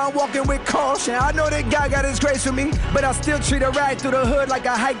wonder I'm walking with caution. I know that guy got his grace for me, but I still treat a ride through the hood like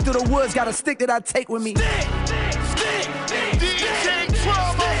I hike through the woods. Got a stick that I take with me. DJ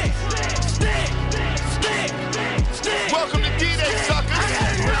Trauma. Welcome to D-Day, suckers. I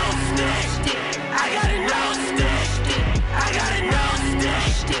got a no stick. I got a no stick. I got a no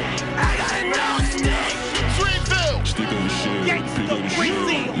stick. I got a no stick. Dreamville. Stick on the shell, pick on the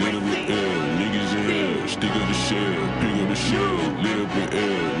shell, lit up with L, niggas in hell. Stick on the shell, pick on the shell, lit up with L,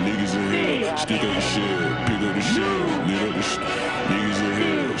 niggas Stick up the shell, pick up the shell, lit up the niggas in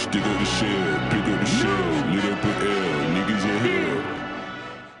hell. Stick up the shell, pick up the shell, lit up the L, niggas in hell.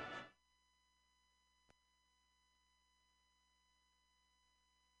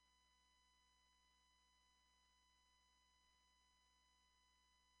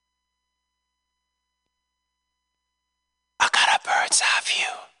 I got a bird's eye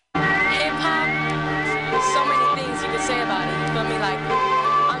view. Hip hop, so many things you could say about it. You feel me? Like,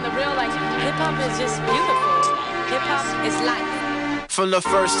 on the real, like, hip hop is just beautiful. Hip hop is life. From the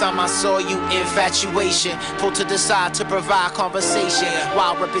first time I saw you, infatuation. Pulled to the side to provide conversation.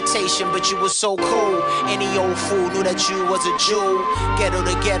 Wild reputation, but you were so cool. Any old fool knew that you was a Jew. Ghetto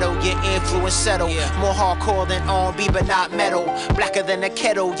to ghetto, your influence settled. More hardcore than R&B, but not metal. Blacker than a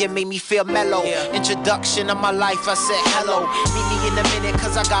kettle, you made me feel mellow. Introduction of my life, I said hello. Meet me in a minute,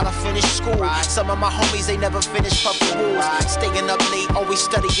 cause I gotta finish school. Some of my homies, they never finished puffin' rules. Staying up late, always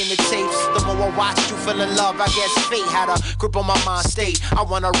studying the tapes. The more I watched you fell in love, I guess fate had a grip on my mind state. I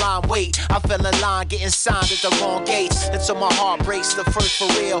wanna rhyme, wait. I fell in line, getting signed at the wrong gates. Until my heart breaks, the first for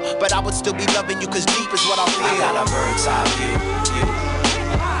real. But I would still be loving you, cause deep is what I feel. I got a bird's eye view.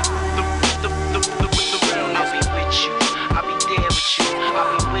 I'll be with you, I'll be there with you,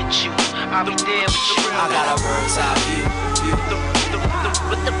 I'll be with you, I'll be there with you. I got a bird's eye view.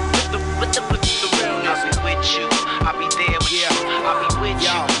 I'll be with you, I'll be there with you, I'll be with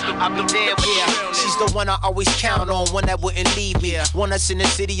you, I'll be there with you. She's the one I always count on, one that wouldn't leave me. One that's in the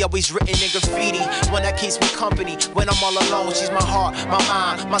city, always written in graffiti. One that keeps me company when I'm all alone. She's my heart, my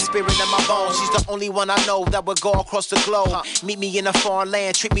mind, my spirit and my bones. She's the only one I know that would go across the globe. Meet me in a foreign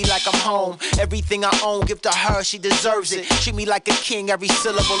land, treat me like I'm home. Everything I own, give to her, she deserves it. Treat me like a king, every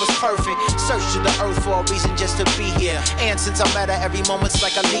syllable is perfect. Search to the earth for a reason just to be here. And since I met her, every moment's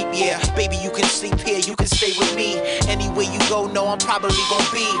like a leap year. Baby, you can sleep here, you can stay with me. Anywhere you go, know I'm probably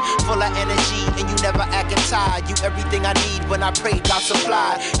gonna be full of energy, and you never acting tired. You everything I need when I pray, God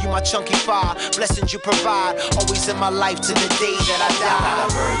supply. You my chunky fire, blessings you provide. Always in my life to the day that I die. I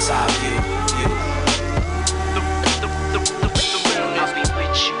got a bird's eye view. I'll be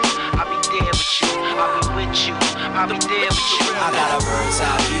with you, I'll be there with you, I'll be with you, I'll be there with you. I got a bird's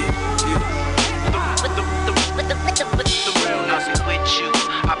eye view. I'll be with you,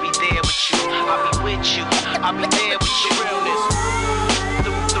 I'll be there with you, I'll be with you, I'll be there with you.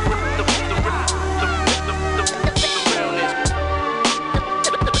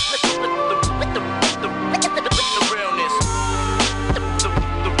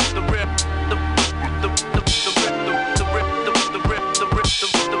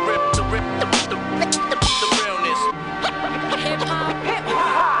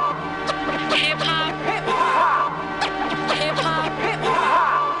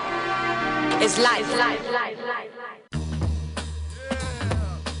 It's life.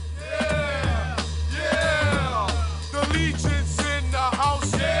 The Legion's in the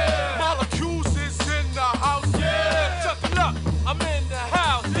house. Yeah. Molecules is in the house. Yeah. Chuck it up. I'm in the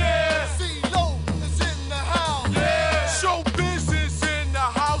house. Yeah. CeeLo is in the house. Yeah. Showbiz is in the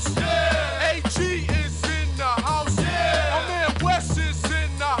house. Yeah. AG is in the house. Yeah. My man West is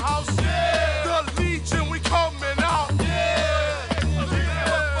in the house. Yeah. The Legion, we coming out.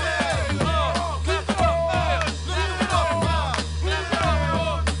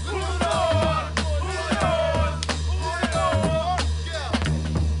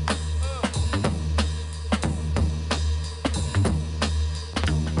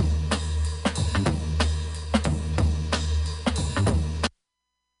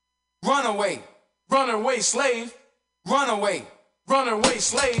 Runaway, runaway slave, runaway, runaway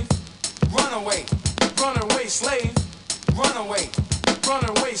slave, runaway, runaway slave, runaway,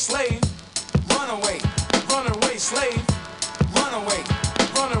 runaway slave, runaway, runaway slave, runaway,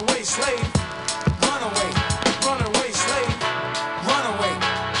 runaway slave, runaway, runaway slave, runaway,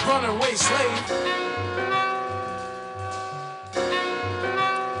 runaway slave.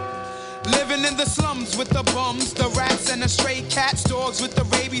 Living in the slums with the bums, the rats and the stray cats, dogs with the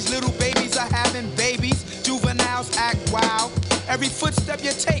rabies, little babies are having babies, juveniles act wild. Every footstep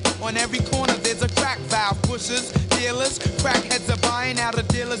you take, on every corner there's a crack valve. Pushers, dealers, crackheads are buying out of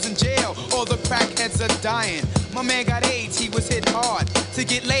dealers in jail. All the crackheads are dying. My man got AIDS, he was hit hard. To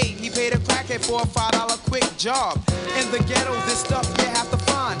get laid, he paid a crackhead for a $5 quick job. In the ghetto, this stuff you have to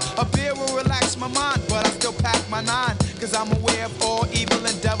find. A beer will relax my mind, but I still pack my 9. Cause I'm aware of all evil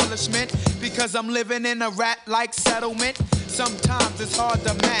and devilishment. Because I'm living in a rat-like settlement. Sometimes it's hard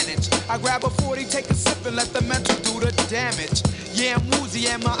to manage. I grab a 40, take a sip and let the mental do the damage. Yeah, I'm woozy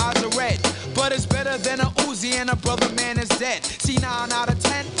and my eyes are red. But it's better than a Uzi and a brother man is dead. See, 9 out of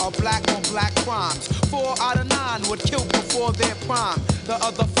 10 are black on black crimes. 4 out of 9 were killed before their prime. The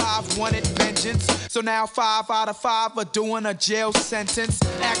other 5 wanted vengeance. So now 5 out of 5 are doing a jail sentence.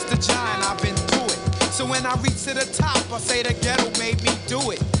 Ask the giant, I've been through it. So when I reach to the top, I say the ghetto made me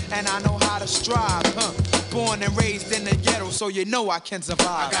do it. And I know how to strive, Born and raised in the ghetto, so you know I can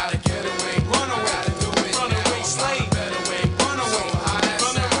survive. I gotta get away, run away, runaway slave.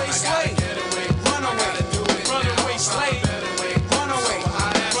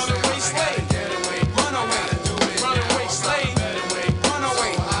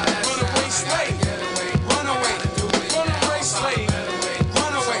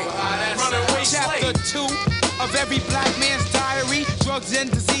 Every black man's diary, drugs and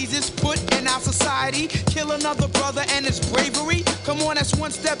diseases put in our society. Kill another brother and his bravery. Come on, that's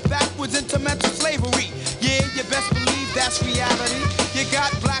one step backwards into mental slavery. Yeah, you best believe that's reality. You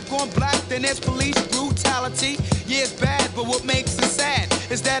got black on black, then there's police brutality. Yeah, it's bad, but what makes it sad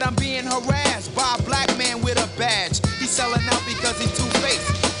is that I'm being harassed by a black man with a badge. He's selling out because he's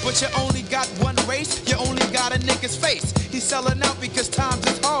two-faced. But you only got one race, you only got a nigga's face. He's selling out because times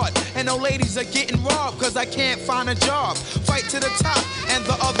is hard, and no ladies are getting robbed cause I can't find a job. Fight to the top, and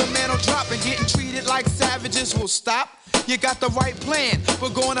the other man will drop, and getting treated like savages will stop. You got the right plan,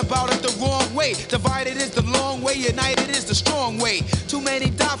 but going about it the wrong way. Divided is the long way, united is the strong way. Too many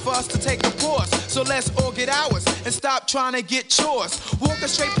die for us to take a pause, so let's all get ours and stop trying to get chores. Walk a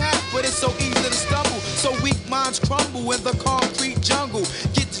straight path, but it's so easy to stumble. So weak minds crumble in the concrete jungle.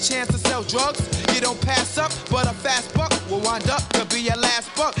 Get the chance to sell drugs, you don't pass up, but a fast buck will wind up to be your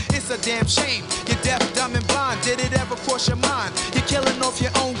last buck. It's a damn shame, you're deaf, dumb, and blind. Did it ever cross your mind? You're killing off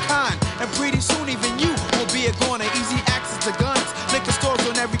your own kind, and pretty soon even you will be a goner. Easy access to guns, liquor stores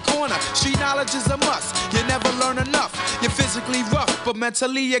on every corner. Street knowledge is a must, you never learn enough. You're physically rough, but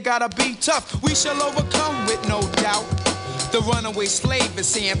mentally you gotta be tough. We shall overcome with no doubt. The runaway slave is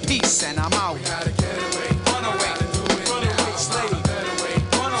saying peace, and I'm out. We gotta get away, run away, runaway slave.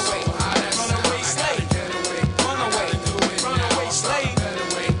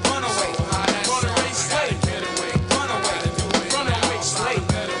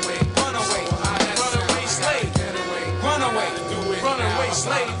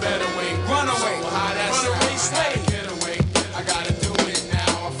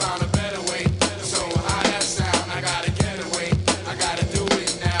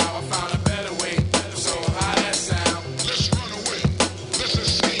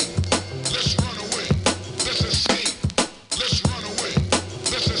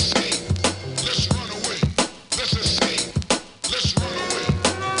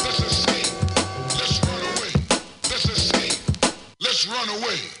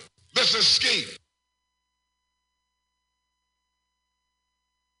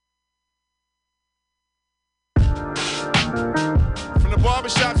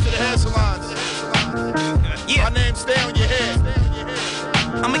 Barbershops to the hair salons. Yeah. My name stay on your head.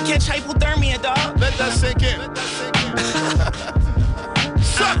 I'ma catch hypothermia, dog. Let that sink in.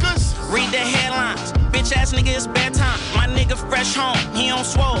 Suckers! Read the headlines. Bitch ass nigga, it's bedtime. My nigga fresh home. He on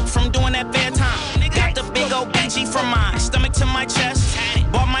swole from doing that bedtime. Got the big old BG from my stomach to my chest.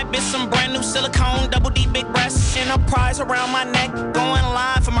 Bought my bitch some brand new silicone, double D big breasts. Enterprise around my neck, going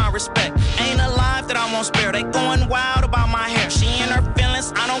live for my respect. Ain't a life that I won't spare. They going wild about my hair. She in her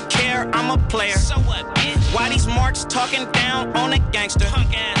feelings, I don't care, I'm a player. So what, bitch? Why these marks talking down on a gangster?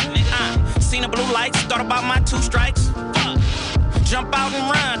 Punk ass nigga. Seen the blue lights, thought about my 2 strikes. Fuck. Jump out and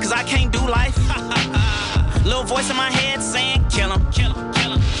run, cause I can't do life. Little voice in my head saying, kill him, kill him,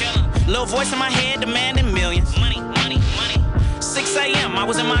 kill him, kill him. Little voice in my head demanding millions. Money, money, money. 6 a.m., I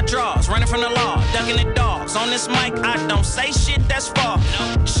was in my drawers, running from the law, ducking the dogs. On this mic, I don't say shit that's far.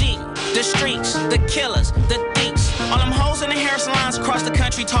 No. She, the streets, the killers, the deeps. All them hoes in the hair salons across the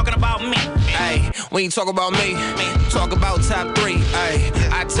country talking about me. Ayy, when you talk about me, talk about top 3.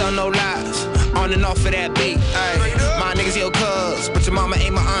 Ayy, I tell no lies, on and off of that beat. Ayy, my niggas your cuz, but your mama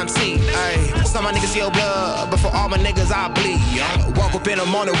ain't my auntie. Ayy, some of my niggas your blood, but for all my niggas I bleed. Walk up in the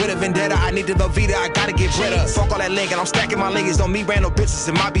morning with a vendetta, I need the Velveeta, I gotta get rid of. Fuck all that link, and I'm stacking my niggas, don't me random bitches,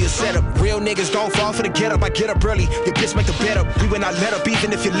 it might be a setup. Real niggas gon' fall for the get up, I get up early, your bitch make the bed up. We will not let up,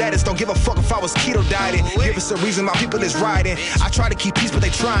 even if you let us, don't give a fuck if I was keto dieting. Give us a reason my people is riding. I try to keep peace, but they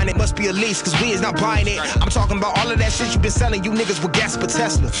trying, it must be a lease, cause we is not buying it. I'm talking about all of that shit you been selling, you niggas with gas for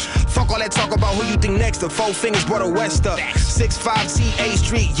Tesla. Fuck all that talk about who you think next, the 4 fingers brought a West up. 6'5" T A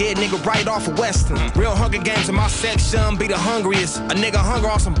Street, yeah nigga right off of Western. Real Hunger Games in my section, be the hungriest. A nigga hunger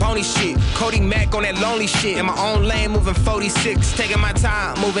on some bony shit. Cody Mack on that lonely shit. In my own lane, moving 46. Taking my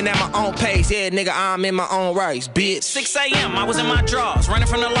time, moving at my own pace. Yeah, nigga, I'm in my own rights, bitch. 6 a.m., I was in my drawers, running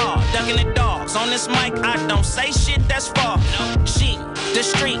from the law, ducking the dogs. On this mic, I don't say shit that's far. No, she, the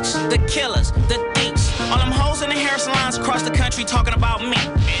streets, the killers, the thieves. All them hoes in the hair salons across the country talking about me,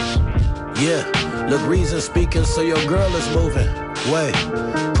 bitch. Yeah, look, reason speaking, so your girl is moving. Wait,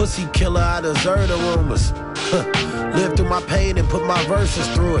 pussy killer, I deserve the rumors. Live through my pain and put my verses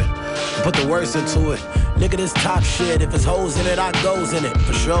through it. Put the worst into it. Nigga, this top shit. If it's hoes in it, I goes in it.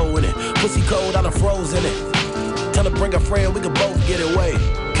 For sure in it. Pussy cold, I done froze in it. Tell her bring a friend, we can both get it way.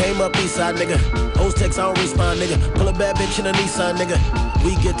 Came up east side, nigga. Hoes text, I don't respond, nigga. Pull a bad bitch in a Nissan, nigga.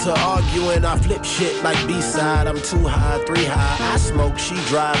 We get to arguing, I flip shit like B-side. I'm 2 high, 3 high. I smoke, she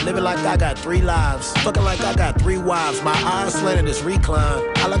drive. Living like I got 3 lives. Fucking like I got 3 wives. My eyes slanted, this recline.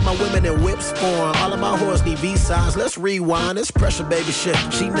 I like my women in whips foreign. All of my whores need V-sides. Let's rewind, it's pressure, baby shit.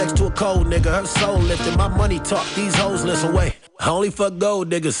 She next to a cold nigga, her soul lifted. My money talk, these hoes listen, wait. I only fuck gold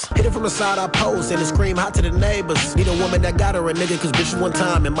diggers. Hit it from the side, I pose and it scream hot to the neighbors. Need a woman that got her a nigga, cause bitch one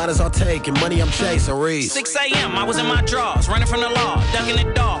time and might as well take. And money I'm chasing, read. 6 a.m., I was in my drawers, running from the law, ducking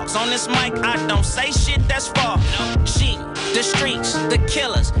the dogs. On this mic, I don't say shit that's far. No, she, the streets, the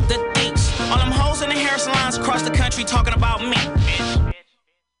killers, the thieves. All them hoes in the hair salons across the country talking about me, bitch.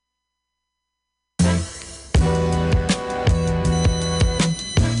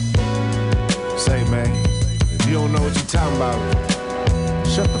 Say, man, if you don't know what you're talking about,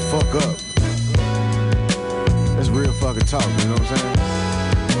 shut the fuck up. That's real fucking talk, you know what I'm saying?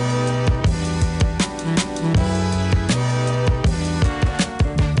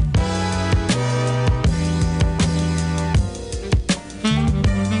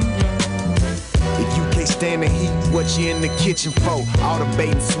 Stand the heat, what you in the kitchen for? All the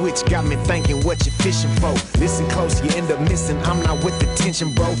bait and switch got me thinking what you fishing for. Listen close, you end up missing. I'm not with the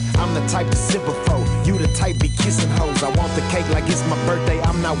tension, bro. I'm the type to simple for. You the type be kissing hoes. I want the cake like it's my birthday.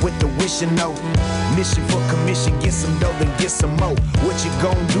 I'm not with the wishing, no. Mission for commission, get some dough, then get some more. What you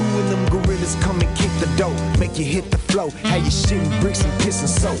gon' do when them gorillas come and kick the dough? Make you hit the flow. How you shitting bricks and pissing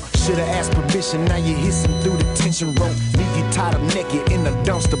soap? Shoulda asked permission, now you hissing through the tension rope. Leave you tied up naked in the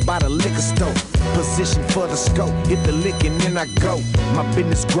dumpster by the liquor store. Position for the scope, hit the lick and then I go. My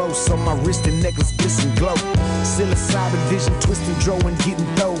business grows, so my wrist and necklace glisten glow. Psilocybin vision, twisting, dro and getting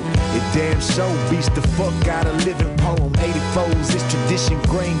throw. It damn show beats the fuck out of living poem. 84s, it's tradition,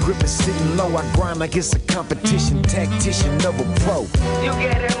 grain gripping, sitting low. I grind like it's a competition, tactician of a pro. You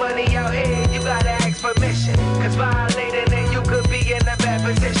getting money out here, you gotta ask permission. Cause violating it, you could be in a bad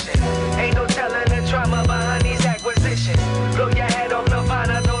position. Ain't no telling the trauma behind these acquisitions. Blow your head off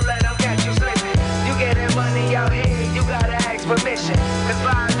Nirvana, don't let them catch you slipping. You getting money out here, you gotta ask permission. Cause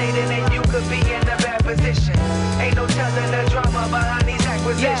violating it, you could be in a bad position. Ain't no telling the drama behind these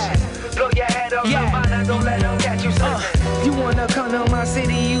acquisitions. Blow your head off Nirvana, don't let them catch you slipping. You wanna come to my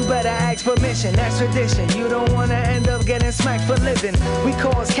city, you better ask permission. That's tradition. You don't wanna end up getting smacked for living. We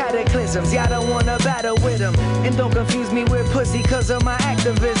cause cataclysms, y'all don't wanna battle with them. And don't confuse me with pussy cause of my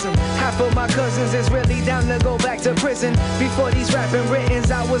activism. Half of my cousins is really down to go back to prison. Before these rapping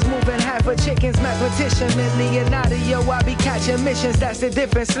writtens, I was moving half a chicken's mathematician. Leonardo, I be catching missions. That's the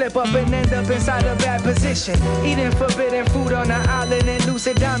difference. Slip up and end up inside a bad position. Eating forbidden food on an island in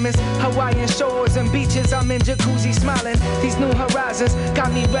lucid diamonds. Hawaiian shores and beaches, I'm in jacuzzi smiling. These new horizons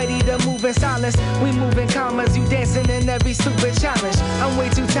got me ready to move in silence. We moving commas, you dancing in every stupid challenge. I'm way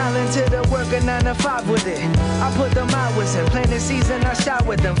too talented to work a 9 to 5 with it. I put them hours in, planting season, I shot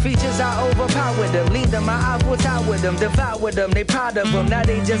with them. Features, I overpowered them. Lead them, I was out with them. Devoured them, they proud of them. Now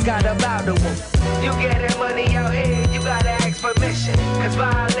they just gotta bow to them. You getting money out here, you gotta ask permission. Cause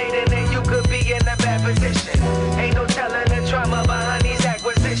violating it, you could be in a bad position. Ain't no telling the trauma behind these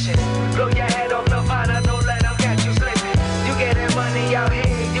acquisitions. Blow your head off Nirvana, don't let them catch you slipping. You getting money out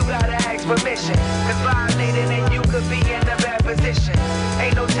here, you gotta ask permission. Cause violating it, you could be in a bad position.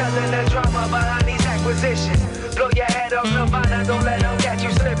 Ain't no telling the drama behind these acquisitions. Blow your head off Nirvana, don't let them catch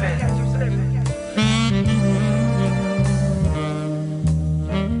you slipping.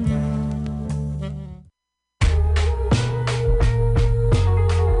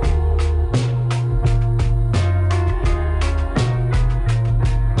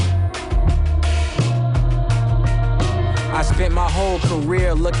 I spent my whole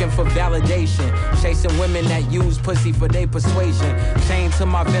career looking for validation. Chasing women that use pussy for their persuasion. Chained to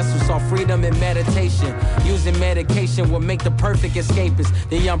my vessel, saw freedom in meditation. Using medication will make the perfect escapist.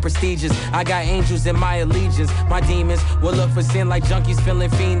 The young prestigious, I got angels in my allegiance. My demons will look for sin like junkies feeling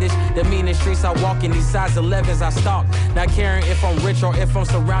fiendish. The meanest streets I walk in, these size 11s I stalk. Not caring if I'm rich or if I'm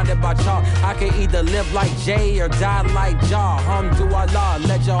surrounded by chalk. I can either live like Jay or die like Jah. Alhamdulillah,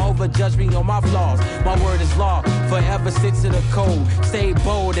 let Jehovah judge me on my flaws. My word is law, forever stick to the code. Stay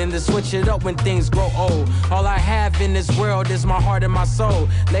bold and to switch it up when things grow old. All I have in this world is my heart and my soul.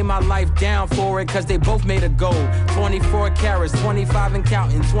 Lay my life down for it, cause they both made a goal. 24 carats, 25 and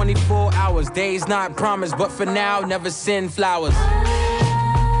counting, 24 hours. Days not promised, but for now, never send flowers.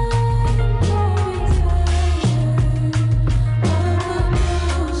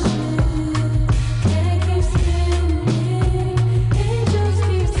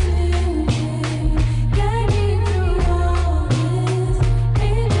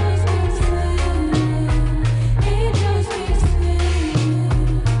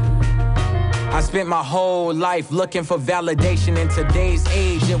 Spent my whole life looking for validation. In today's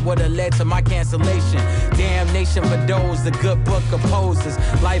age, it would've led to my cancellation. Damnation for those, the good book opposes.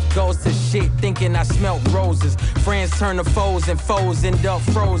 Life goes to shit, thinking I smelt roses. Friends turn to foes and foes end up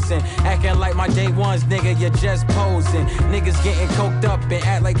frozen. Acting like my day ones, nigga, you're just posing. Niggas getting coked up and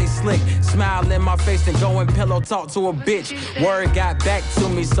act like they slick. Smile in my face and go and pillow talk to a bitch. Word got back to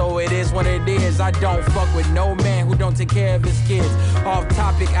me, so it is what it is. I don't fuck with no man who don't take care of his kids. Off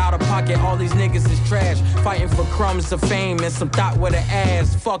topic, out of pocket, all these niggas is trash. Fighting for crumbs of fame and some thought with an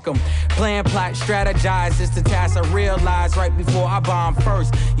ass. Fuck them. Plan, plot, strategize is the task I realize right before I bomb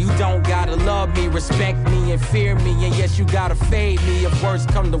first. You don't gotta love me, respect me, and fear me. And yes, you gotta fade me if worse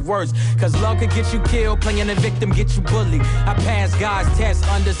come to worse. Cause love could get you killed, playing a victim get you bullied. I passed God's test,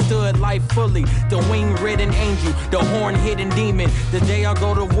 understood life fully. The wing-ridden angel, the horn-hidden demon. The day I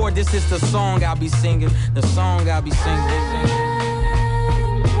go to war, this is the song I'll be singing. The song I'll be singing.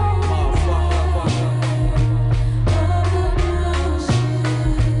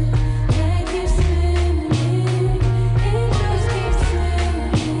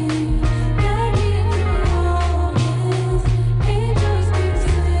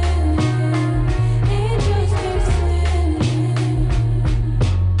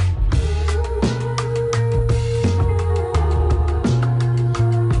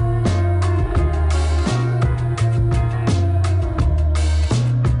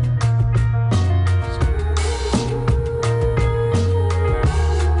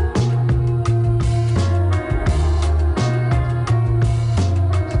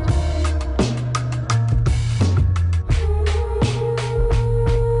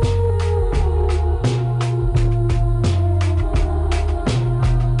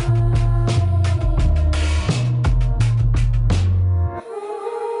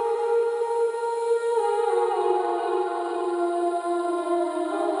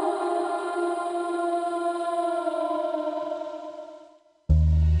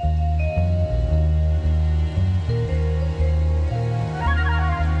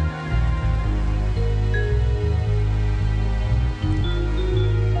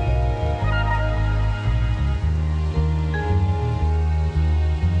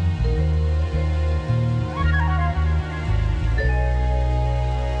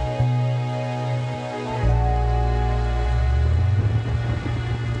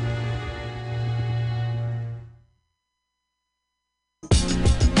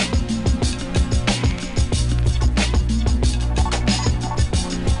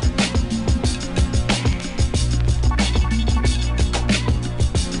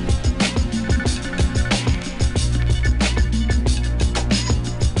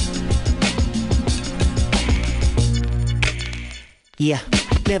 Yeah,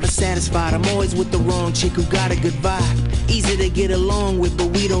 never satisfied. I'm always with the wrong chick who got a good vibe. Easy to get along with, but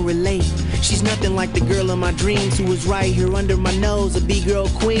we don't relate. She's nothing like the girl of my dreams who was right here under my nose. A B-girl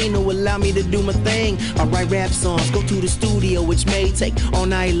queen who allow me to do my thing. I write rap songs, go to the studio, which may take all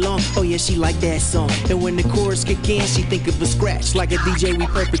night long. Oh yeah, she like that song. And when the chorus kick in, she think of a scratch. Like a DJ, we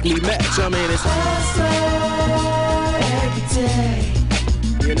perfectly match. I mean, it's hustle every day.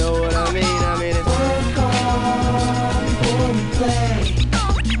 You know what I mean? I mean, it's work hard before we play.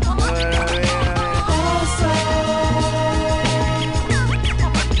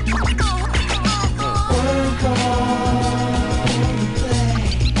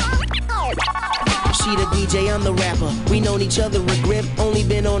 She the DJ, I'm the rapper. We know known each other a grip. Only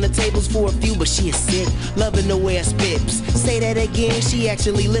been on the tables for a few, but she is sick. Loving the way I spit. Say that again, she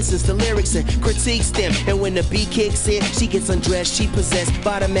actually listens to lyrics and critiques them. And when the beat kicks in, she gets undressed. She possessed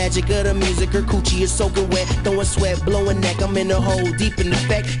by the magic of the music. Her coochie is soaking wet, throwing sweat, blowing neck. I'm in the hole, deep in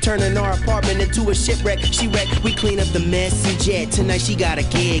effect, turning our apartment into a shipwreck. She wrecked, we clean up the mess and jet. Tonight she got a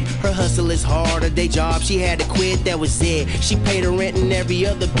gig. Her hustle is hard, a day job she had to quit, that was it. She paid her rent and every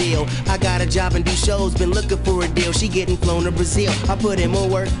other bill. I got a job and do shows, been looking for a deal. She getting flown to Brazil. I put in more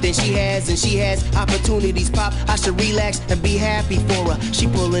work than she has, and she has opportunities pop. I should relax and be happy for her. She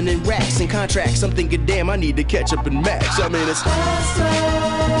pulling in racks and contracts. I'm thinking, damn, I need to catch up and match. I mean, it's hustle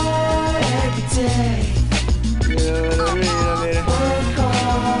every day. You know what I mean? Work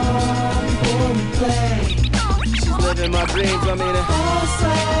hard before we play. She's living my dreams. I mean,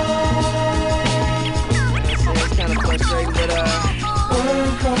 it's kind of frustrating, but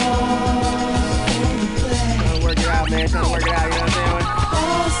work hard before we play. Trying to work it out, man. Trying to work it out. You know what I'm saying?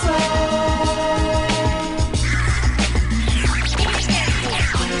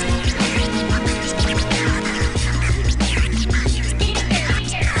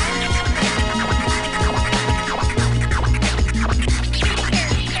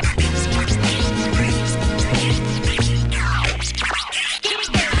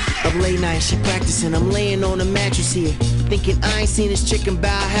 Late night, she practicing, I'm laying on a mattress here, thinking I ain't seen this chick in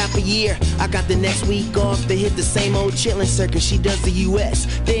about half a year. I got the next week off to hit the same old chillin' circuit. She does the US,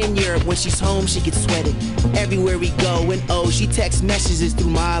 then Europe. When she's home, she gets sweated everywhere we go. And oh, she texts messages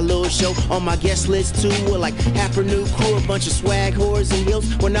through my little show. On my guest list too, with like half her new crew, a bunch of swag whores and heels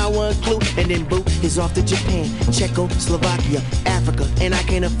with not one clue. And then Boo is off to Japan, Czechoslovakia, Africa, and I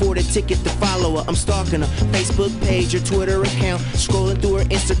can't afford a ticket to follow her. I'm stalking her Facebook page, her Twitter account, scrolling through her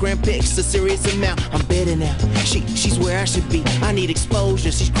Instagram pics, a serious amount. I'm better now. She's where I should be. I need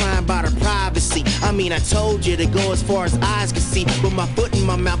exposure. She's crying about her privacy. I mean, I told you to go as far as eyes can see, with my foot in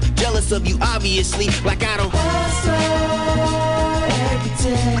my mouth, jealous of you, obviously. Like I don't hustle every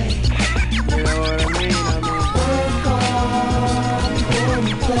day. You know what I mean? Work hard before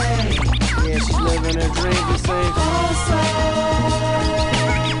we play. Yeah, she's living her dreams the same.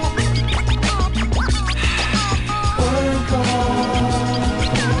 Work hard.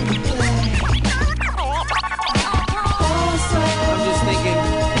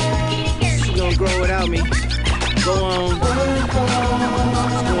 Grow without me. Go on. It's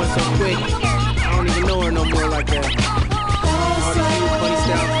going so quick. I don't even know her no more like that. All these new funny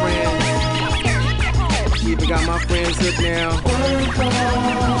style friends. She even got my friends hooked now.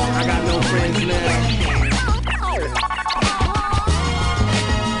 I got no friends now.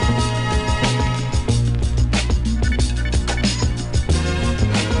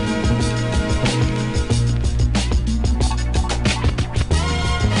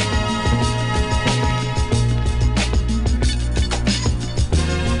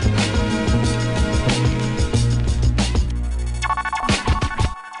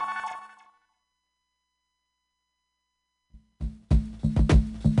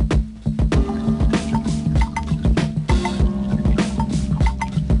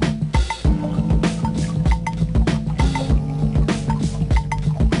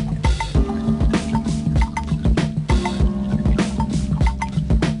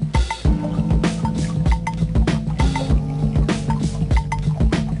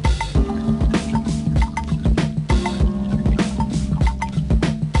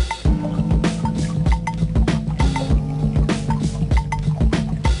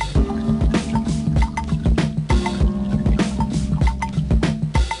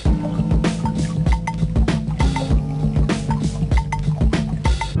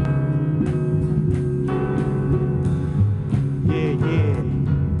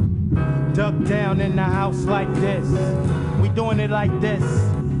 Like this, we doing it like this.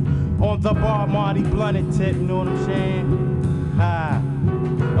 On the bar, Marty blunted tip, you know what I'm saying?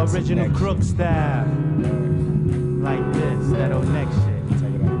 Original crook style. Like this, that old neck shit.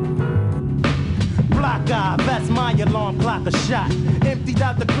 Take it out. Block eye, that's my alarm clock, a shot. Emptied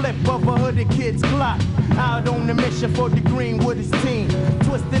out the clip of a hooded kid's clock. Out on the mission for the green with his team.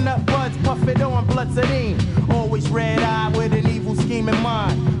 Twisting up buds, puff it on bloodsedine. Always red-eyed with an evil scheme in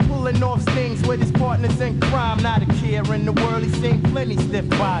mind. Pulling off stings with his partners in crime. Not a care in the world, he's seen plenty stiff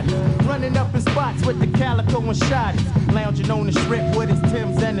bodies. Running up in spots with the calico and shotties. Lounging on the strip with his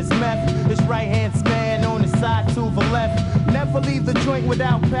Timbs and his meth. His right hand's man on his side to the left. Never leave the joint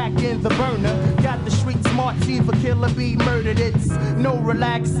without packing the burner. Got the street smarts, either kill or be murdered. It's no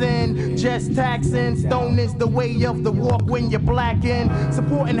relaxing, just taxing. Stone is the way of the walk when you're blacking.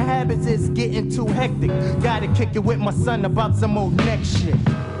 Supporting habits is getting too hectic. Gotta kick it with my son about some old neck shit.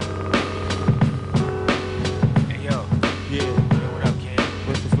 Yeah. What up, kid?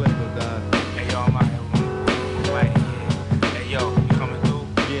 What's the flavor, Don? Hey, yo, I'm out here with my kid. Hey, yo, you coming through?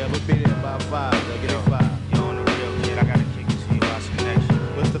 Yeah, we'll be there about 5. They'll get it 5. Yo, on the real, kid, I gotta kick it to you. I'll see you next year.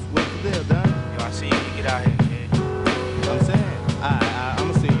 What's the deal, Don? Yo, I see you. You get out here, kid. I'm saying.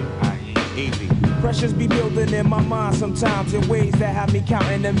 I'ma see you. Easy. Pressures be building in my mind sometimes in ways that have me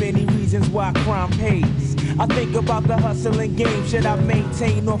counting the many reasons why crime pays. I think about the hustling game. Should I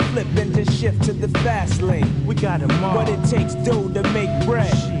maintain or flip and just shift to the fast lane? We got 'em all. What it takes dough to make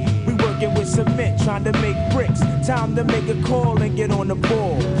bread. We working with cement, trying to make bricks. Time to make a call and get on the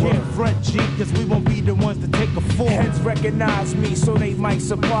ball. Can't front G, cause we won't be the ones to take a fall. Heads recognize me, so they might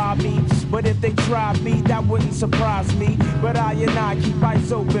supply me. But if they try me, that wouldn't surprise me. But I keep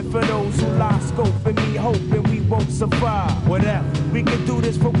eyes open for those who lie scoping me, hoping we won't survive. Whatever. We can do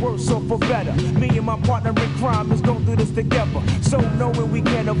this for worse or for better. Me and my partner in crime is gonna do this together. So knowing we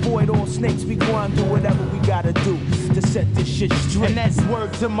can't avoid all snakes, we go and do whatever we gotta do to set this shit straight. And that's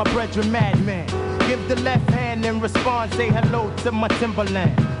word to my brethren madman. Give the left hand and respond, say hello to my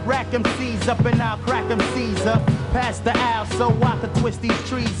Timberland. Rack them C's up and I'll crack them C's up. Pass the aisle so I can twist these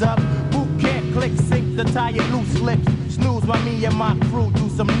trees up. Boot camp, click, sink the tire, loose lips. Snooze while me and my crew do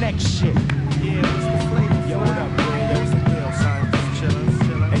some next shit. Yeah, what's the flavor? Yo, what up, bro? What's the deal, son? Chillin'.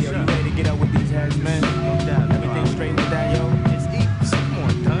 Hey, yo, you ready to get up with these heads, man? No doubt. Everything straight with that, yo? It's easy. Come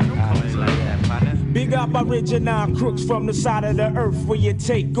on, Don. Don't come in like that, partner. Big up original crooks from the side of the earth where you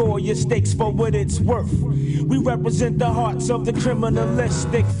take all your stakes for what it's worth. We represent the hearts of the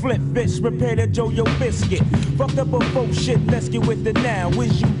criminalistic. Flip bitch, repair the Joe biscuit. Fucked up a folk shit, let's get with it now.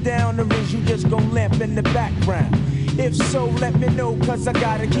 Is you down or is you just gon' lamp in the background? If so, let me know, cause I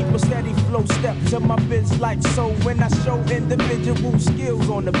gotta keep a steady flow. Step to my biz like so when I show individual skills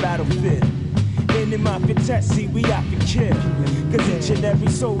on the battlefield. In my contest, we out to kill. Cause each and every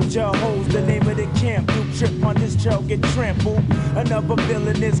soldier holds the name of the camp. You trip on this trail, get trampled. Another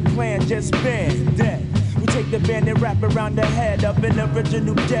villainous clan just banned, dead. We take the band and wrap around the head of an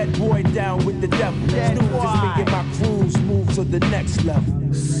original dead boy down with the devil. Snooze is making my crews move to the next level.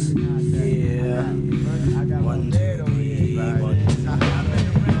 Yeah. 1, 2, 3, 1,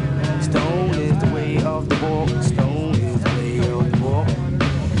 2. Stone is the way of the walk. Stone is the way of the walk.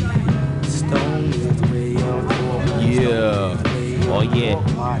 Stone is the way of the walk. Yeah. Oh yeah.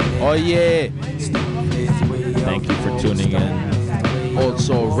 Oh yeah. Thank you for tuning in. Old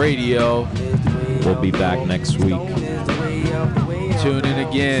Soul Radio. We'll be back next week. Tune in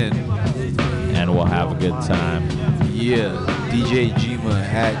again. And we'll have a good time. Yeah. DJ Jima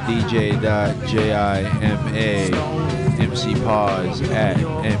at DJ.JIMA. MC Pause at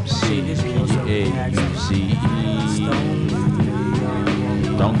MCPAUCE.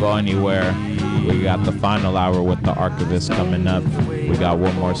 Don't go anywhere. We got the final hour with the Archivist coming up. We got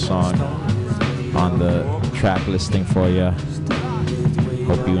one more song on the track listing for you.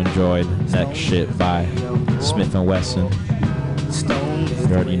 Hope you enjoyed. Next shit by Smith & Wesson.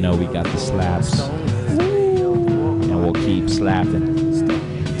 You already know we got the slaps. And we'll keep slapping.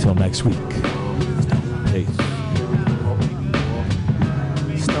 Until next week. Peace.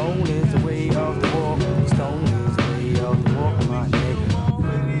 Stone is the way of the walk. Stone is the way of the walk, my nigga.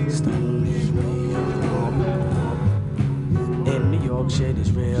 Stone is the way of the walk. In New York, shit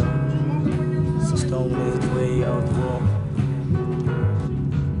is real. So stone is the way of the walk.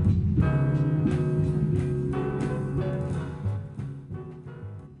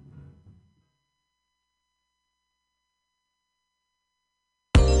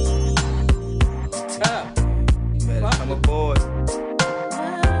 Come aboard.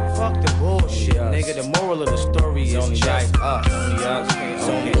 Fuck the bullshit, nigga. The moral of the story is only just us. It's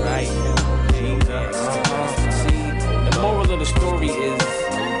only right. See, the moral of the story is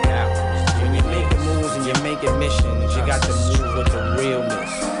when you're making moves and you're making missions, you got to move with the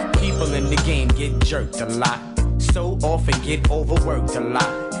realness. People in the game get jerked a lot, so often get overworked a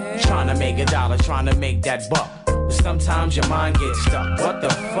lot. Trying to make $1, trying to make that buck. But sometimes your mind gets stuck. What the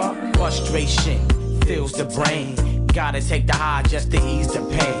fuck? Frustration fills the brain. Gotta take the high just to ease the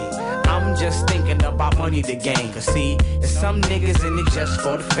pain. I'm just thinking about money to gain. Cause see, there's some niggas in it just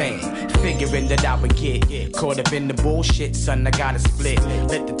for the fame. Figuring that I would get caught up in the bullshit, son, I gotta split.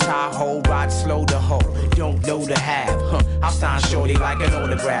 Let the tie hold, ride slow the hoe. Don't know the have, I'll sign shorty like an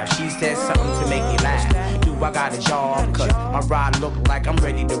autograph. She said something to make me laugh. Do I got a job? Cause my ride look like I'm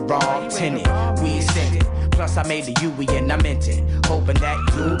ready to rob. Tinted, we sent it. Plus I made the UE and I meant it. Hoping that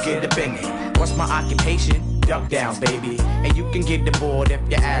you'll get up in it. What's my occupation? Duck down, baby. And you can get the board if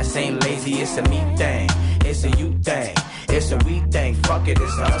your ass ain't lazy. It's a me thing, it's a you thing, it's a we thing. Fuck it,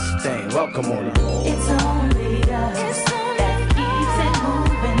 it's a us thing. Welcome on the board. It's only us that keeps it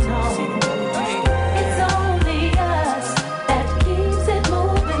moving on. It's only us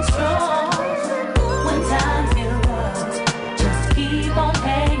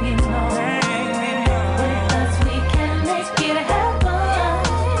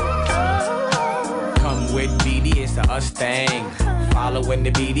Following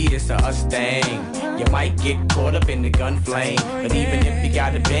the BD, it's a us thing. You might get caught up in the gun flame, but even if you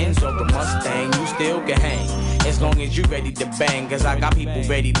got a Benz or a Mustang, you still can hang. As long as you ready to bang, cause I got people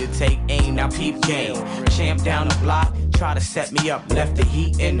ready to take aim. Now peep game, champ down the block, try to set me up, left the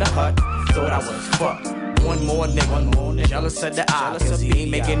heat in the hut, thought I was fucked. One more nigga, jealous of the eye, cause he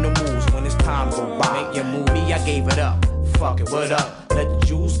ain't making no moves when it's time go by. Make your move, me, I gave it up. Fuck it, what up? Let the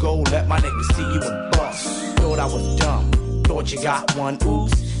Jews go, let my niggas see you and bust. Thought I was dumb, thought you got one,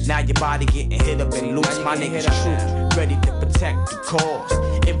 oops. Now your body getting hit up and loose. My niggas true, ready to protect the cause.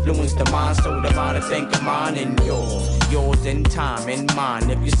 Influence the mind, so the mind to think of mine and yours. Yours in time, in mine.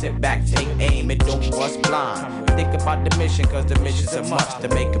 If you sit back, take aim, it don't bust blind. Think about the mission, cause the mission's a must to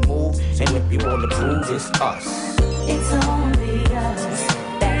make a move. And if you wanna prove, it's us. It's only us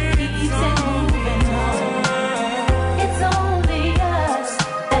that keeps it moving on. It's only us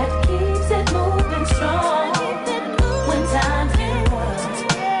that keeps it moving strong. When times get rough,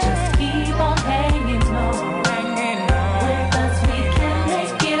 just keep on hanging on. With us we can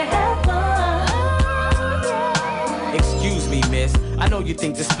make it happen. Excuse me, miss, I know you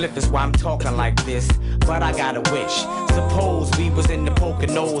think the spliff is why I'm talking like this, but I got a wish. Suppose we was in the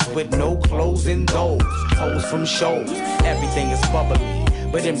Poconos with no clothes in those hoes from shows. Everything is bubbly,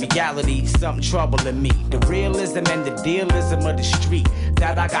 but in reality, something troubling me. The realism and the dealism of the street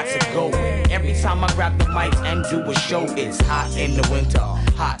that I got to go with. Every time I grab the mic and do a show, it's hot in the winter,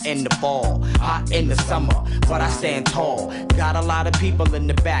 hot in the fall, hot in the summer, but I stand tall. Got a lot of people in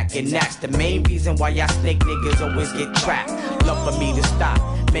the back, and that's the main reason why y'all snake niggas always get trapped. Love for me to stop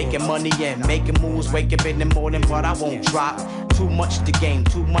making money and making moves, wake up in the morning, but I won't drop. Too much to gain,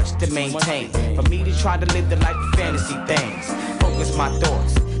 too much to maintain. For me to try to live the life of fantasy things. Focus my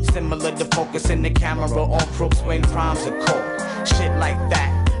thoughts, similar to focusing the camera on crooks when crimes are caught. Shit like that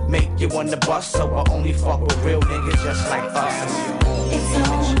make you wanna bust, so I only fuck with real niggas just like us.